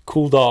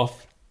 cooled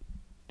off.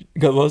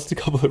 Lost a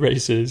couple of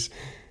races.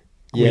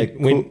 Yeah,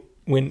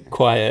 went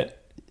quiet.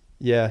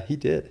 Yeah, he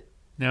did.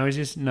 No,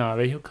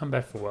 he'll come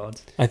back for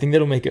Worlds. I think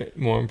that'll make it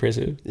more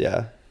impressive.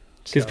 Yeah,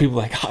 because people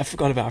are like, I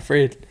forgot about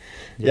Fred.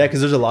 Yeah,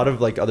 because there's a lot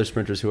of like other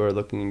sprinters who are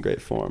looking in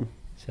great form.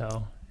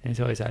 So it's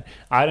always sad.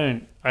 I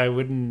don't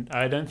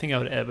think I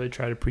would ever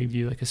try to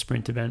preview like a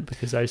sprint event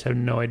because I just have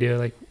no idea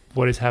like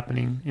what is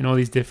happening in all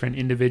these different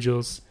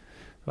individuals,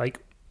 like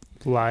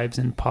lives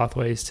and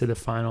pathways to the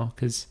final.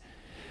 Because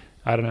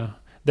I don't know.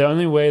 The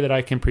only way that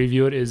I can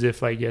preview it is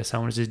if like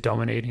someone's just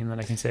dominating, then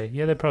I can say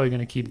they're probably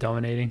going to keep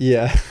dominating.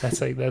 Yeah,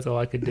 that's all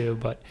I could do.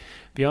 But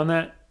beyond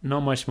that,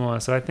 not much more.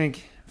 So I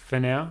think for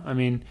now, I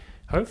mean,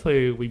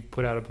 hopefully we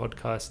put out a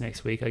podcast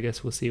next week. I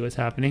guess we'll see what's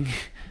happening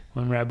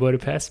when we're at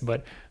Budapest.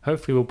 But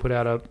hopefully we'll put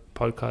out a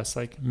podcast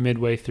like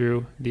midway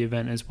through the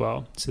event as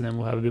well. So then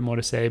we'll have a bit more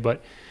to say.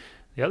 But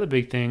the other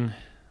big thing,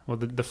 well,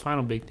 the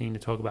final big thing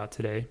to talk about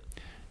today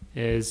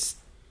is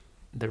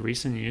the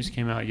recent news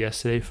came out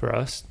yesterday for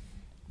us.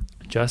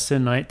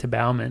 Justin Knight to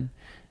Bauman,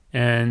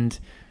 and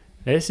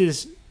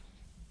it's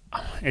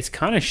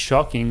kind of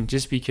shocking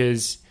just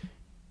because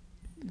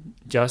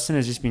Justin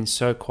has just been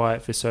so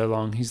quiet for so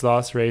long. His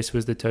last race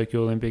was the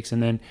Tokyo Olympics,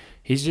 and then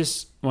he's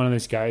just one of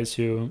those guys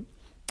who,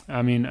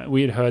 I mean,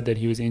 we had heard that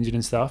he was injured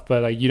and stuff,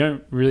 but like you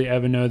don't really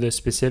ever know the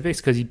specifics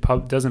because he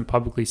doesn't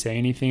publicly say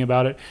anything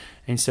about it,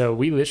 and so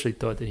we literally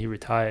thought that he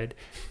retired.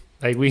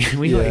 Like we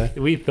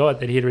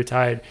thought that he had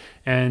retired,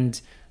 and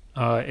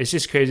it's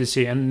just crazy to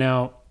see. And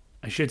now,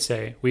 I should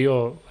say, we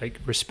all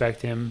like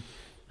respect him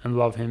and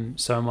love him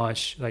so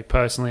much. Like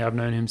personally, I've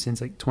known him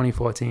since like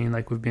 2014.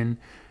 Like we've been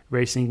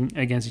racing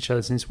against each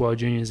other since World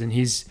Juniors, and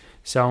he's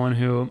someone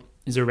who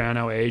is around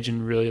our age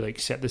and really like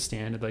set the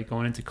standard. Like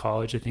going into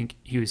college, I think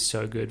he was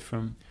so good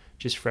from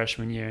just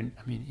freshman year. And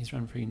I mean, he's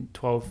run freaking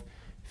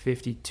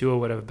 12:52 or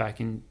whatever back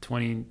in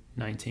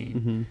 2019.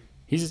 Mm-hmm.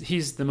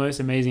 He's the most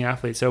amazing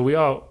athlete. So we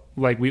all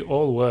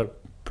were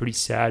pretty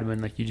sad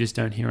when like you just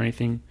don't hear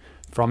anything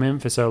from him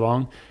for so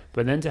long.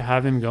 But then to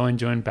have him go and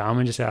join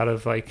Bauman just out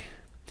of like,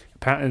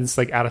 apparently it's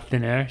like out of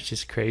thin air. It's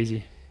just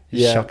crazy.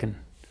 It's shocking.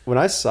 When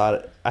I saw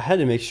it, I had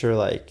to make sure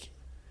like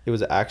it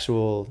was an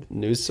actual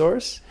news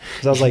source.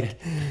 Because I was like,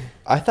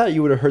 I thought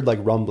you would have heard like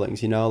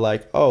rumblings, you know,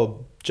 like,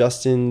 oh,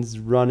 Justin's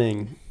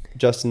running.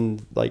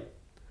 Justin like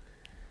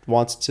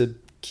wants to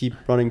keep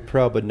running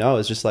pro. But no,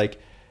 it's just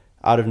like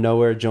out of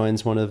nowhere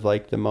joins one of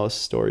like the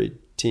most storied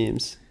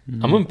teams.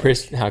 I'm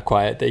impressed how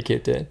quiet they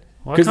kept it.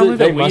 Well, I can't believe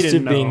that we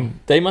didn't know.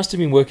 They must have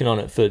been working on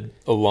it for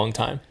a long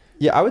time.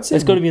 Yeah, I would say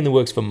It's got to be in the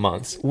works for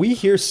months. we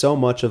hear so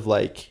much of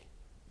like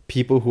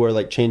people who are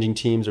like changing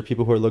teams or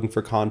people who are looking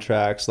for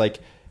contracts, like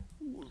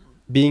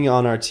being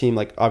on our team.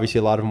 Like obviously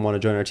a lot of them want to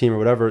join our team or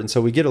whatever, and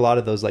so we get a lot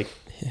of those like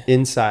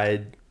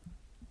inside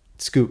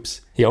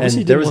scoops. He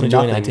obviously And there didn't was want to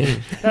join our nothing.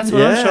 team. That's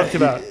what I'm Yeah. shocked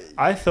about.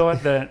 I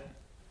thought that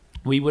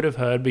we would have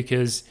heard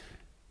because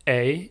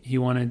A, he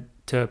wanted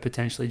to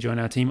potentially join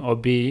our team, or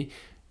B,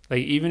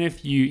 like even if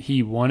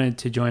he wanted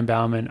to join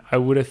Bauman, I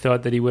would have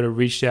thought that he would have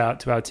reached out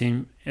to our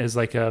team as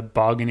like a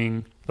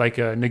bargaining, like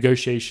a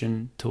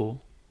negotiation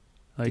tool,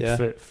 like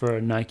Yeah.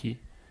 for Nike.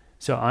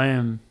 So I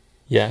am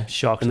Yeah.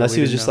 shocked. Unless that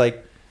he we was didn't just know.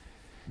 like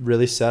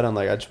really set on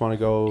like I just want to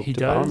go He to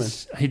Bauman.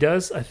 does. He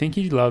does. I think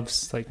he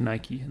loves like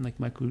Nike and like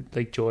Michael,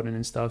 like Jordan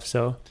and stuff.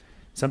 So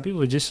some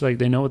people are just like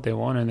they know what they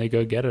want and they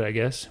go get it, I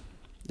guess.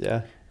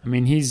 Yeah. I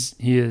mean, he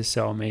is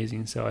so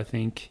amazing. So I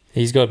think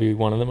He's got to be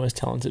one of the most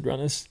talented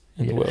runners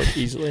in the Yeah. world,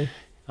 easily.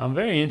 I'm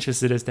very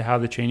interested as to how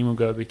the training will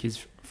go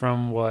because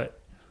from what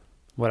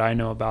I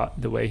know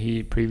about the way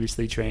he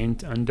previously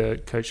trained under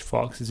Coach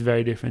Fox is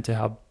very different to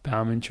how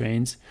Bauman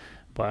trains.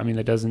 But I mean,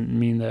 that doesn't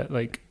mean that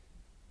like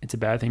it's a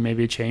bad thing.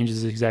 Maybe a change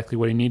is exactly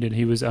what he needed.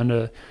 He was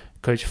under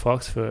Coach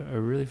Fox for a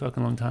really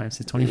fucking long time,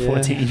 since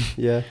 2014.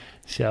 Yeah.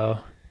 So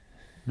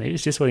maybe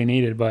it's just what he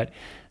needed. But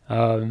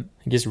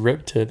He gets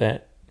ripped to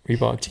that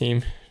Reebok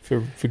team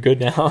for good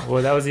now.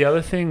 well, that was the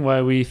other thing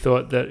why we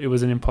thought that it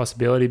was an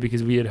impossibility,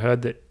 because we had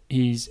heard that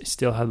he's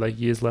still had like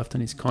years left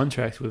on his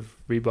contract with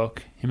Reebok,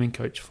 him and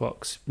Coach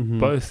Fox. Mhm.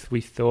 Both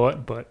we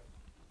thought, but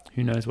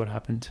who knows what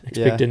happened.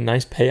 Expected a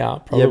nice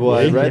payout, probably. Yeah, well,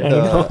 I read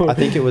don't know. I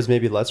think it was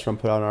maybe Let's Run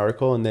put out an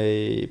article, and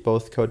they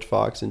both Coach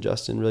Fox and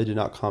Justin really did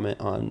not comment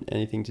on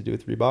anything to do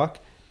with Reebok,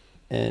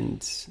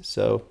 and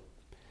so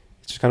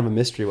it's just kind of a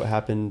mystery what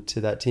happened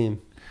to that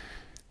team.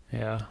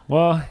 Yeah.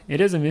 Well,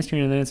 it is a mystery,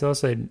 and then it's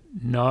also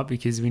not,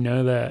 because we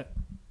know that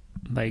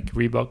like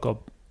Reebok got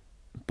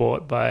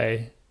bought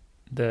by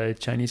the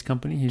Chinese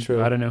company.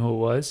 True. I don't know who it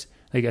was.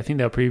 Like I think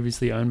they were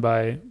previously owned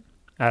by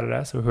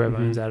Adidas or whoever Mhm.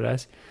 owns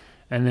Adidas.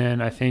 And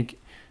then I think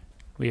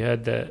we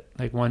heard that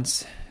like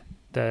once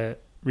the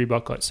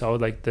Reebok got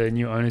sold, like the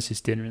new owners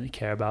just didn't really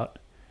care about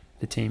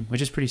the team,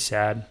 which is pretty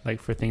sad. Like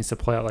for things to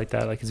play out like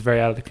that, like it's very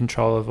out of the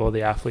control of all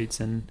the athletes.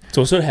 And It's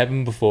also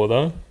happened before,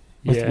 though.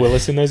 With yeah,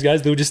 Willis and those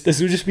guys,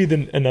 this will just be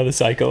another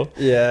cycle.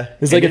 Yeah.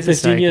 There's It like a is a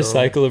 15-year cycle.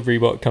 cycle of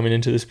Reebok coming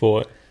into the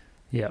sport,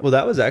 yeah, Well,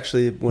 that was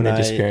actually and when they're I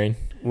disappearing.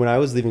 when I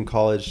was leaving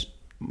college.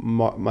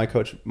 My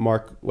coach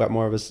Mark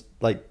Wetmore was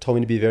like told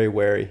me to be very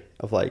wary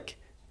of like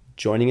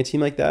joining a team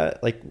like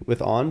that, like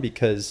with On,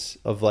 because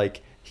of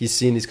like he's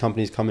seen these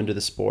companies come into the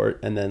sport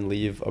and then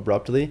leave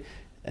abruptly,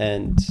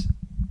 and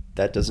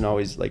that doesn't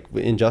always, like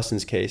in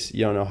Justin's case,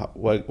 you don't know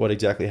what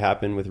exactly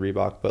happened with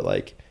Reebok, but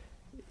like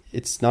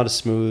it's not a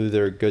smooth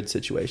or good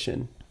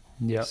situation.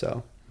 yeah.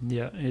 So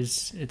Yeah,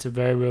 it's a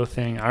very real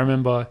thing. I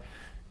remember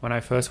when I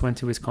first went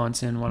to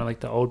Wisconsin, one of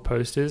like the old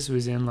posters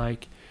was in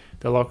like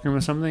the locker room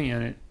or something,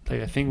 and it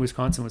like I think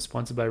Wisconsin was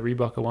sponsored by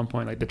Reebok at one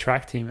point, like the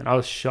track team, and I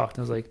was shocked.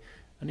 I was like,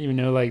 I didn't even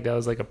know like that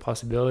was like a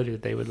possibility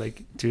that they would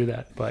like do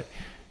that. But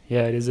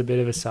yeah, it is a bit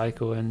of a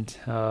cycle, and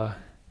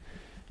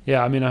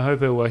yeah, I mean, I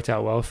hope it worked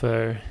out well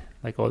for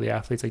like all the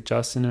athletes, like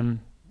Justin and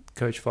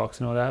Coach Fox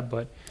and all that.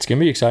 But It's gonna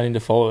be exciting to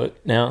follow it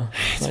now.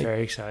 it's Like,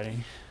 very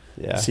exciting.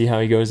 yeah, see how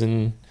he goes.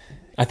 And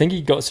I think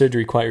he got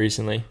surgery quite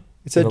recently. it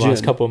In said the June.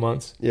 last couple of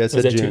months. Yeah, it Was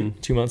said that June.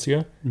 2 months ago?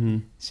 Mm-hmm.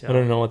 So I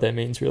don't know what that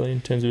means really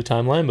in terms of a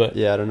timeline, but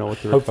Yeah, I don't know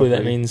what the hopefully that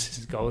recovery- means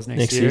his goal is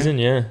next year. season.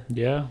 Yeah,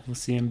 Yeah, we'll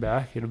see him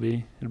back. It'll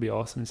be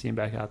awesome to see him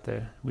back out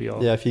there. We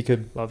all Yeah, if he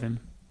could love him.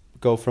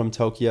 go from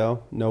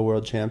Tokyo, no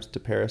world champs, to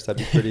Paris, that'd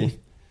be pretty.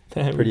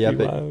 that Pretty would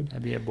be epic. wild.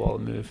 That'd be a baller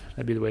move.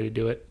 That'd be the way to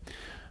do it.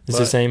 It's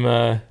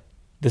But-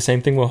 the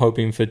same thing we're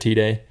hoping for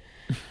T-Day,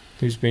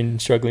 who's been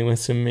struggling with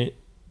some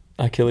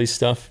Achilles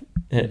stuff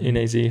in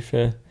AZ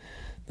for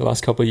the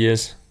last couple of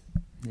years.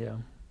 Yeah,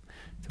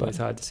 it's But- always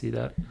hard to see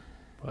that.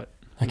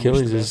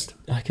 Achilles Wish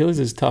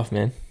the is tough,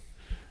 man.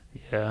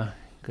 Yeah,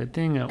 good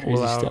thing Crazy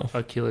all our stuff.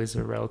 Achilles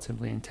are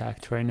relatively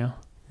intact right now.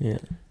 Yeah.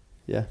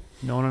 Yeah.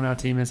 No one on our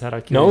team has had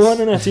Achilles. No one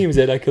on our team has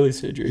had Achilles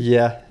surgery.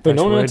 Yeah. But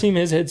no Touch one on our wood. team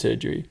has had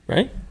surgery,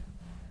 right?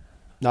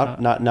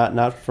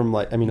 Not from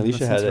like, I mean, Not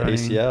Alicia had since an running.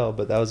 ACL,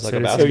 but that was like So a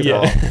did Oh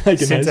basketball. yeah,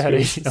 like in Since I high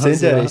had school. ACL.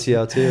 Since had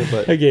ACL too,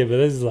 but Okay, but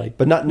this is like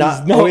not no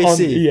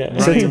OAC.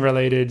 yeah. Running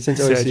related Since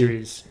OAC.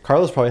 surgeries.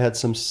 Carlos probably had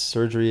some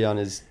surgery on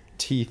his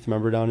teeth.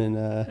 Remember down in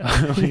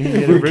He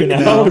did a Root root canal.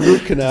 canal.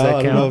 root canal. that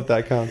I don't know count? if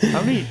that counts.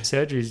 How many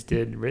surgeries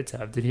did Ritz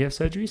have? Did he have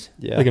surgeries?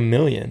 Yeah, like 1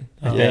 million.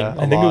 I Oh. think. Yeah, I a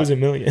think it lot. was 1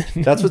 million.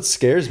 that's what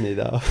scares me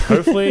though.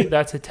 Hopefully,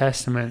 that's a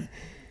testament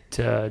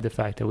to the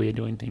fact that we are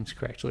doing things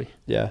correctly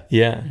Yeah,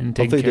 Yeah, and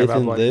taking hopefully care of our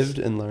Dathan bodies. lived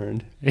and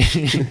learned.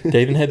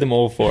 David had them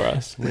all for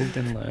us. Lived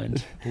and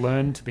learned.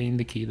 Learned being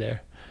the key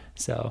there.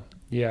 So,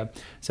 yeah.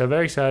 So,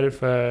 very excited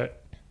for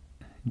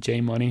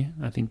J Money.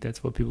 I think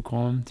that's what people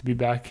call him, to be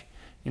back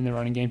in the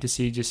running game to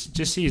see just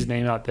see his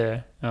name out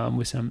there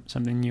with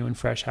something new and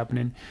fresh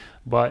happening.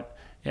 But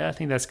yeah, I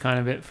think that's kind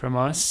of it from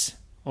us.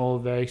 All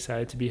very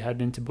excited to be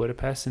heading into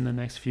Budapest in the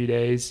next few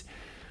days.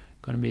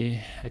 Going to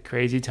be a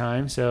crazy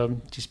time, so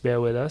just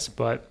bear with us.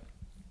 But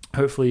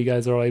hopefully you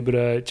guys are all able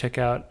to check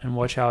out and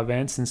watch our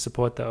events and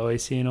support the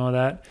OAC and all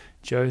that.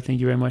 Joe, thank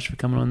you very much for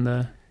coming on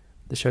the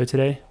show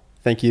today.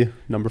 Thank you.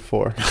 Number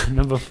 4.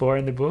 Number 4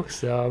 in the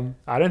books.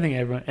 I don't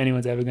think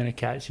anyone's ever going to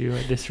catch you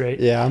at this rate.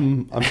 Yeah,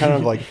 I'm kind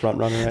of like a front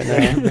runner right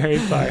now. Very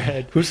far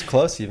ahead. Who's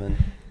close even?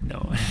 No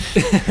one.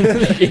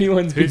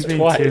 Anyone's been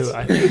twice. 2?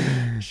 I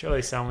think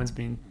surely someone's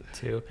been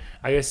 2.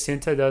 I guess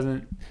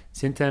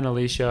Cinta and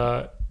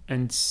Alicia.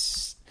 And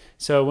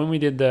so when we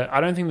did I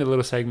don't think the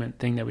little segment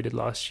thing that we did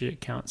last year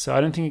counts. So I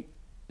don't think,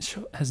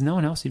 has no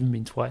one else even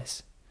been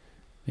twice?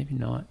 Maybe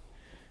not.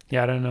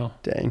 Yeah, I don't know.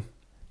 Dang.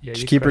 Yeah,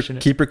 just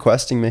keep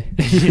requesting me.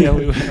 Yeah,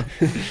 we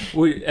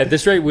will. At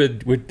this rate,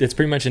 it's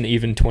pretty much an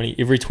even 20.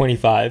 Every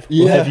 25,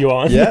 we'll have you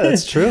on. Yeah,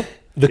 that's true.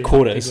 The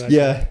quarters.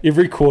 Yeah.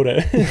 Every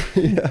quarter.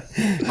 Yeah.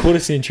 Quarter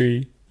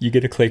century, you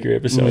get a Klecker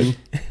episode.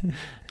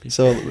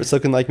 So it's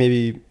looking like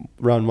maybe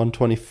around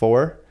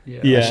 124.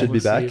 Yeah. I should be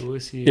back.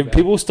 We'll see If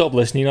people stop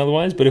listening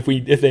otherwise, but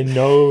if they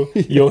know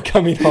you're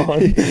coming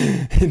on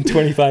in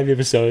 25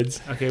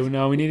 episodes. Okay, well,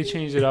 no, we need to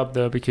change it up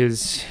though,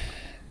 because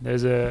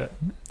this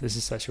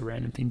is such a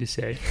random thing to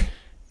say.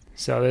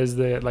 So there's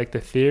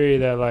the theory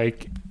that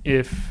like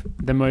if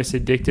the most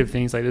addictive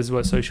things, like this is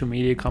what social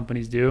media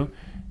companies do,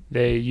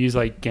 they use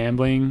like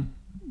gambling,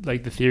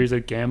 like the theories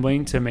of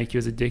gambling to make you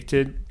as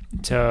addicted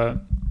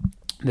to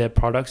their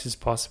products as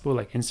possible,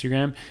 like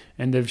Instagram.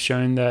 And they've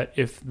shown that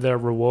if the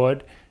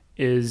reward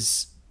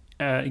is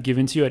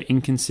given to you at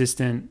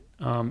inconsistent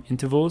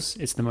intervals,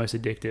 it's the most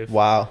addictive.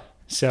 Wow.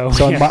 So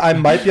yeah. I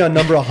might be on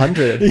number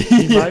 100.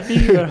 You might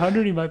be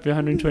 100, you might be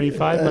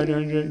 125, you might be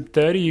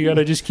 130. You got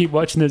to just keep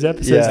watching those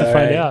episodes to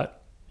find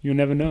out. You'll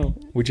never know.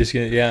 We're just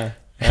going to,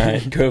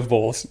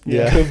 curveballs.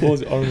 Yeah.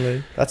 Curveballs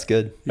only. That's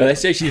good. But I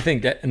actually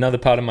think that another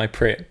part of my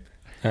prep,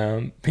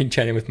 been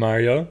chatting with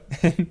Mario,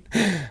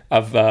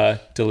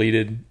 I've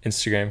deleted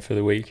Instagram for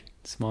the week.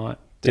 Smart.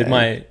 Did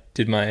my,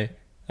 I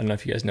don't know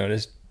if you guys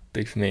noticed,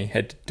 big for me,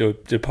 had to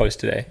do a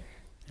post today.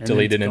 And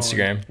Deleted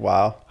Instagram.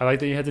 Wow. I like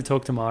that you had to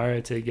talk to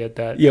Mario to get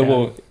that. Yeah,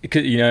 well,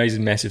 cause, he's a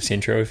massive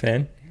Centro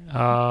fan.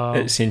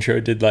 Centro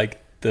did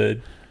like the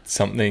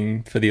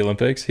something for the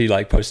Olympics. He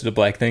like posted a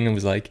black thing and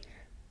was like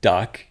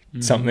dark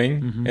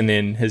something. And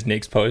then his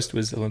next post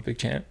was Olympic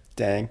champ.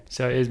 Dang.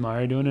 So is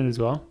Mario doing it as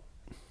well?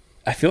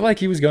 I feel like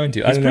he was going to.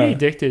 He's I don't know. pretty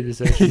addicted to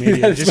social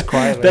media, just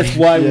quietly. That's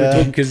why we were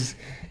talking, because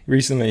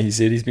recently he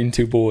said he's been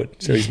too bored.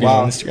 So he's been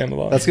on Instagram a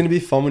lot. That's going to be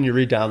fun when you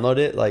re-download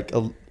it, like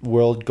a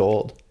world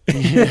gold.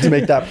 To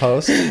make that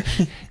post.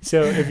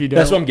 So if you don't,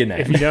 that's what I'm getting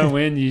at. If you don't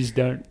win, you just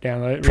don't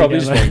download it. Probably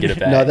just won't get it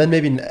back. No, then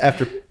maybe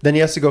then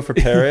he has to go for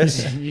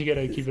Paris. You got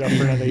to keep it up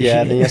for another year.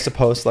 Yeah, then he has to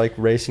post like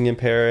racing in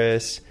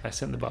Paris. I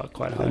set the bar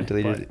quite high.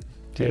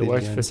 It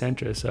worked for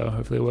Centra, so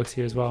hopefully it works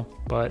here as well.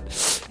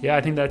 But yeah,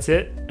 I think that's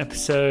it.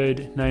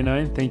 Episode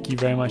 99. Thank you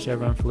very much,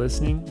 everyone, for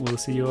listening. We'll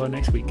see you all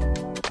next week.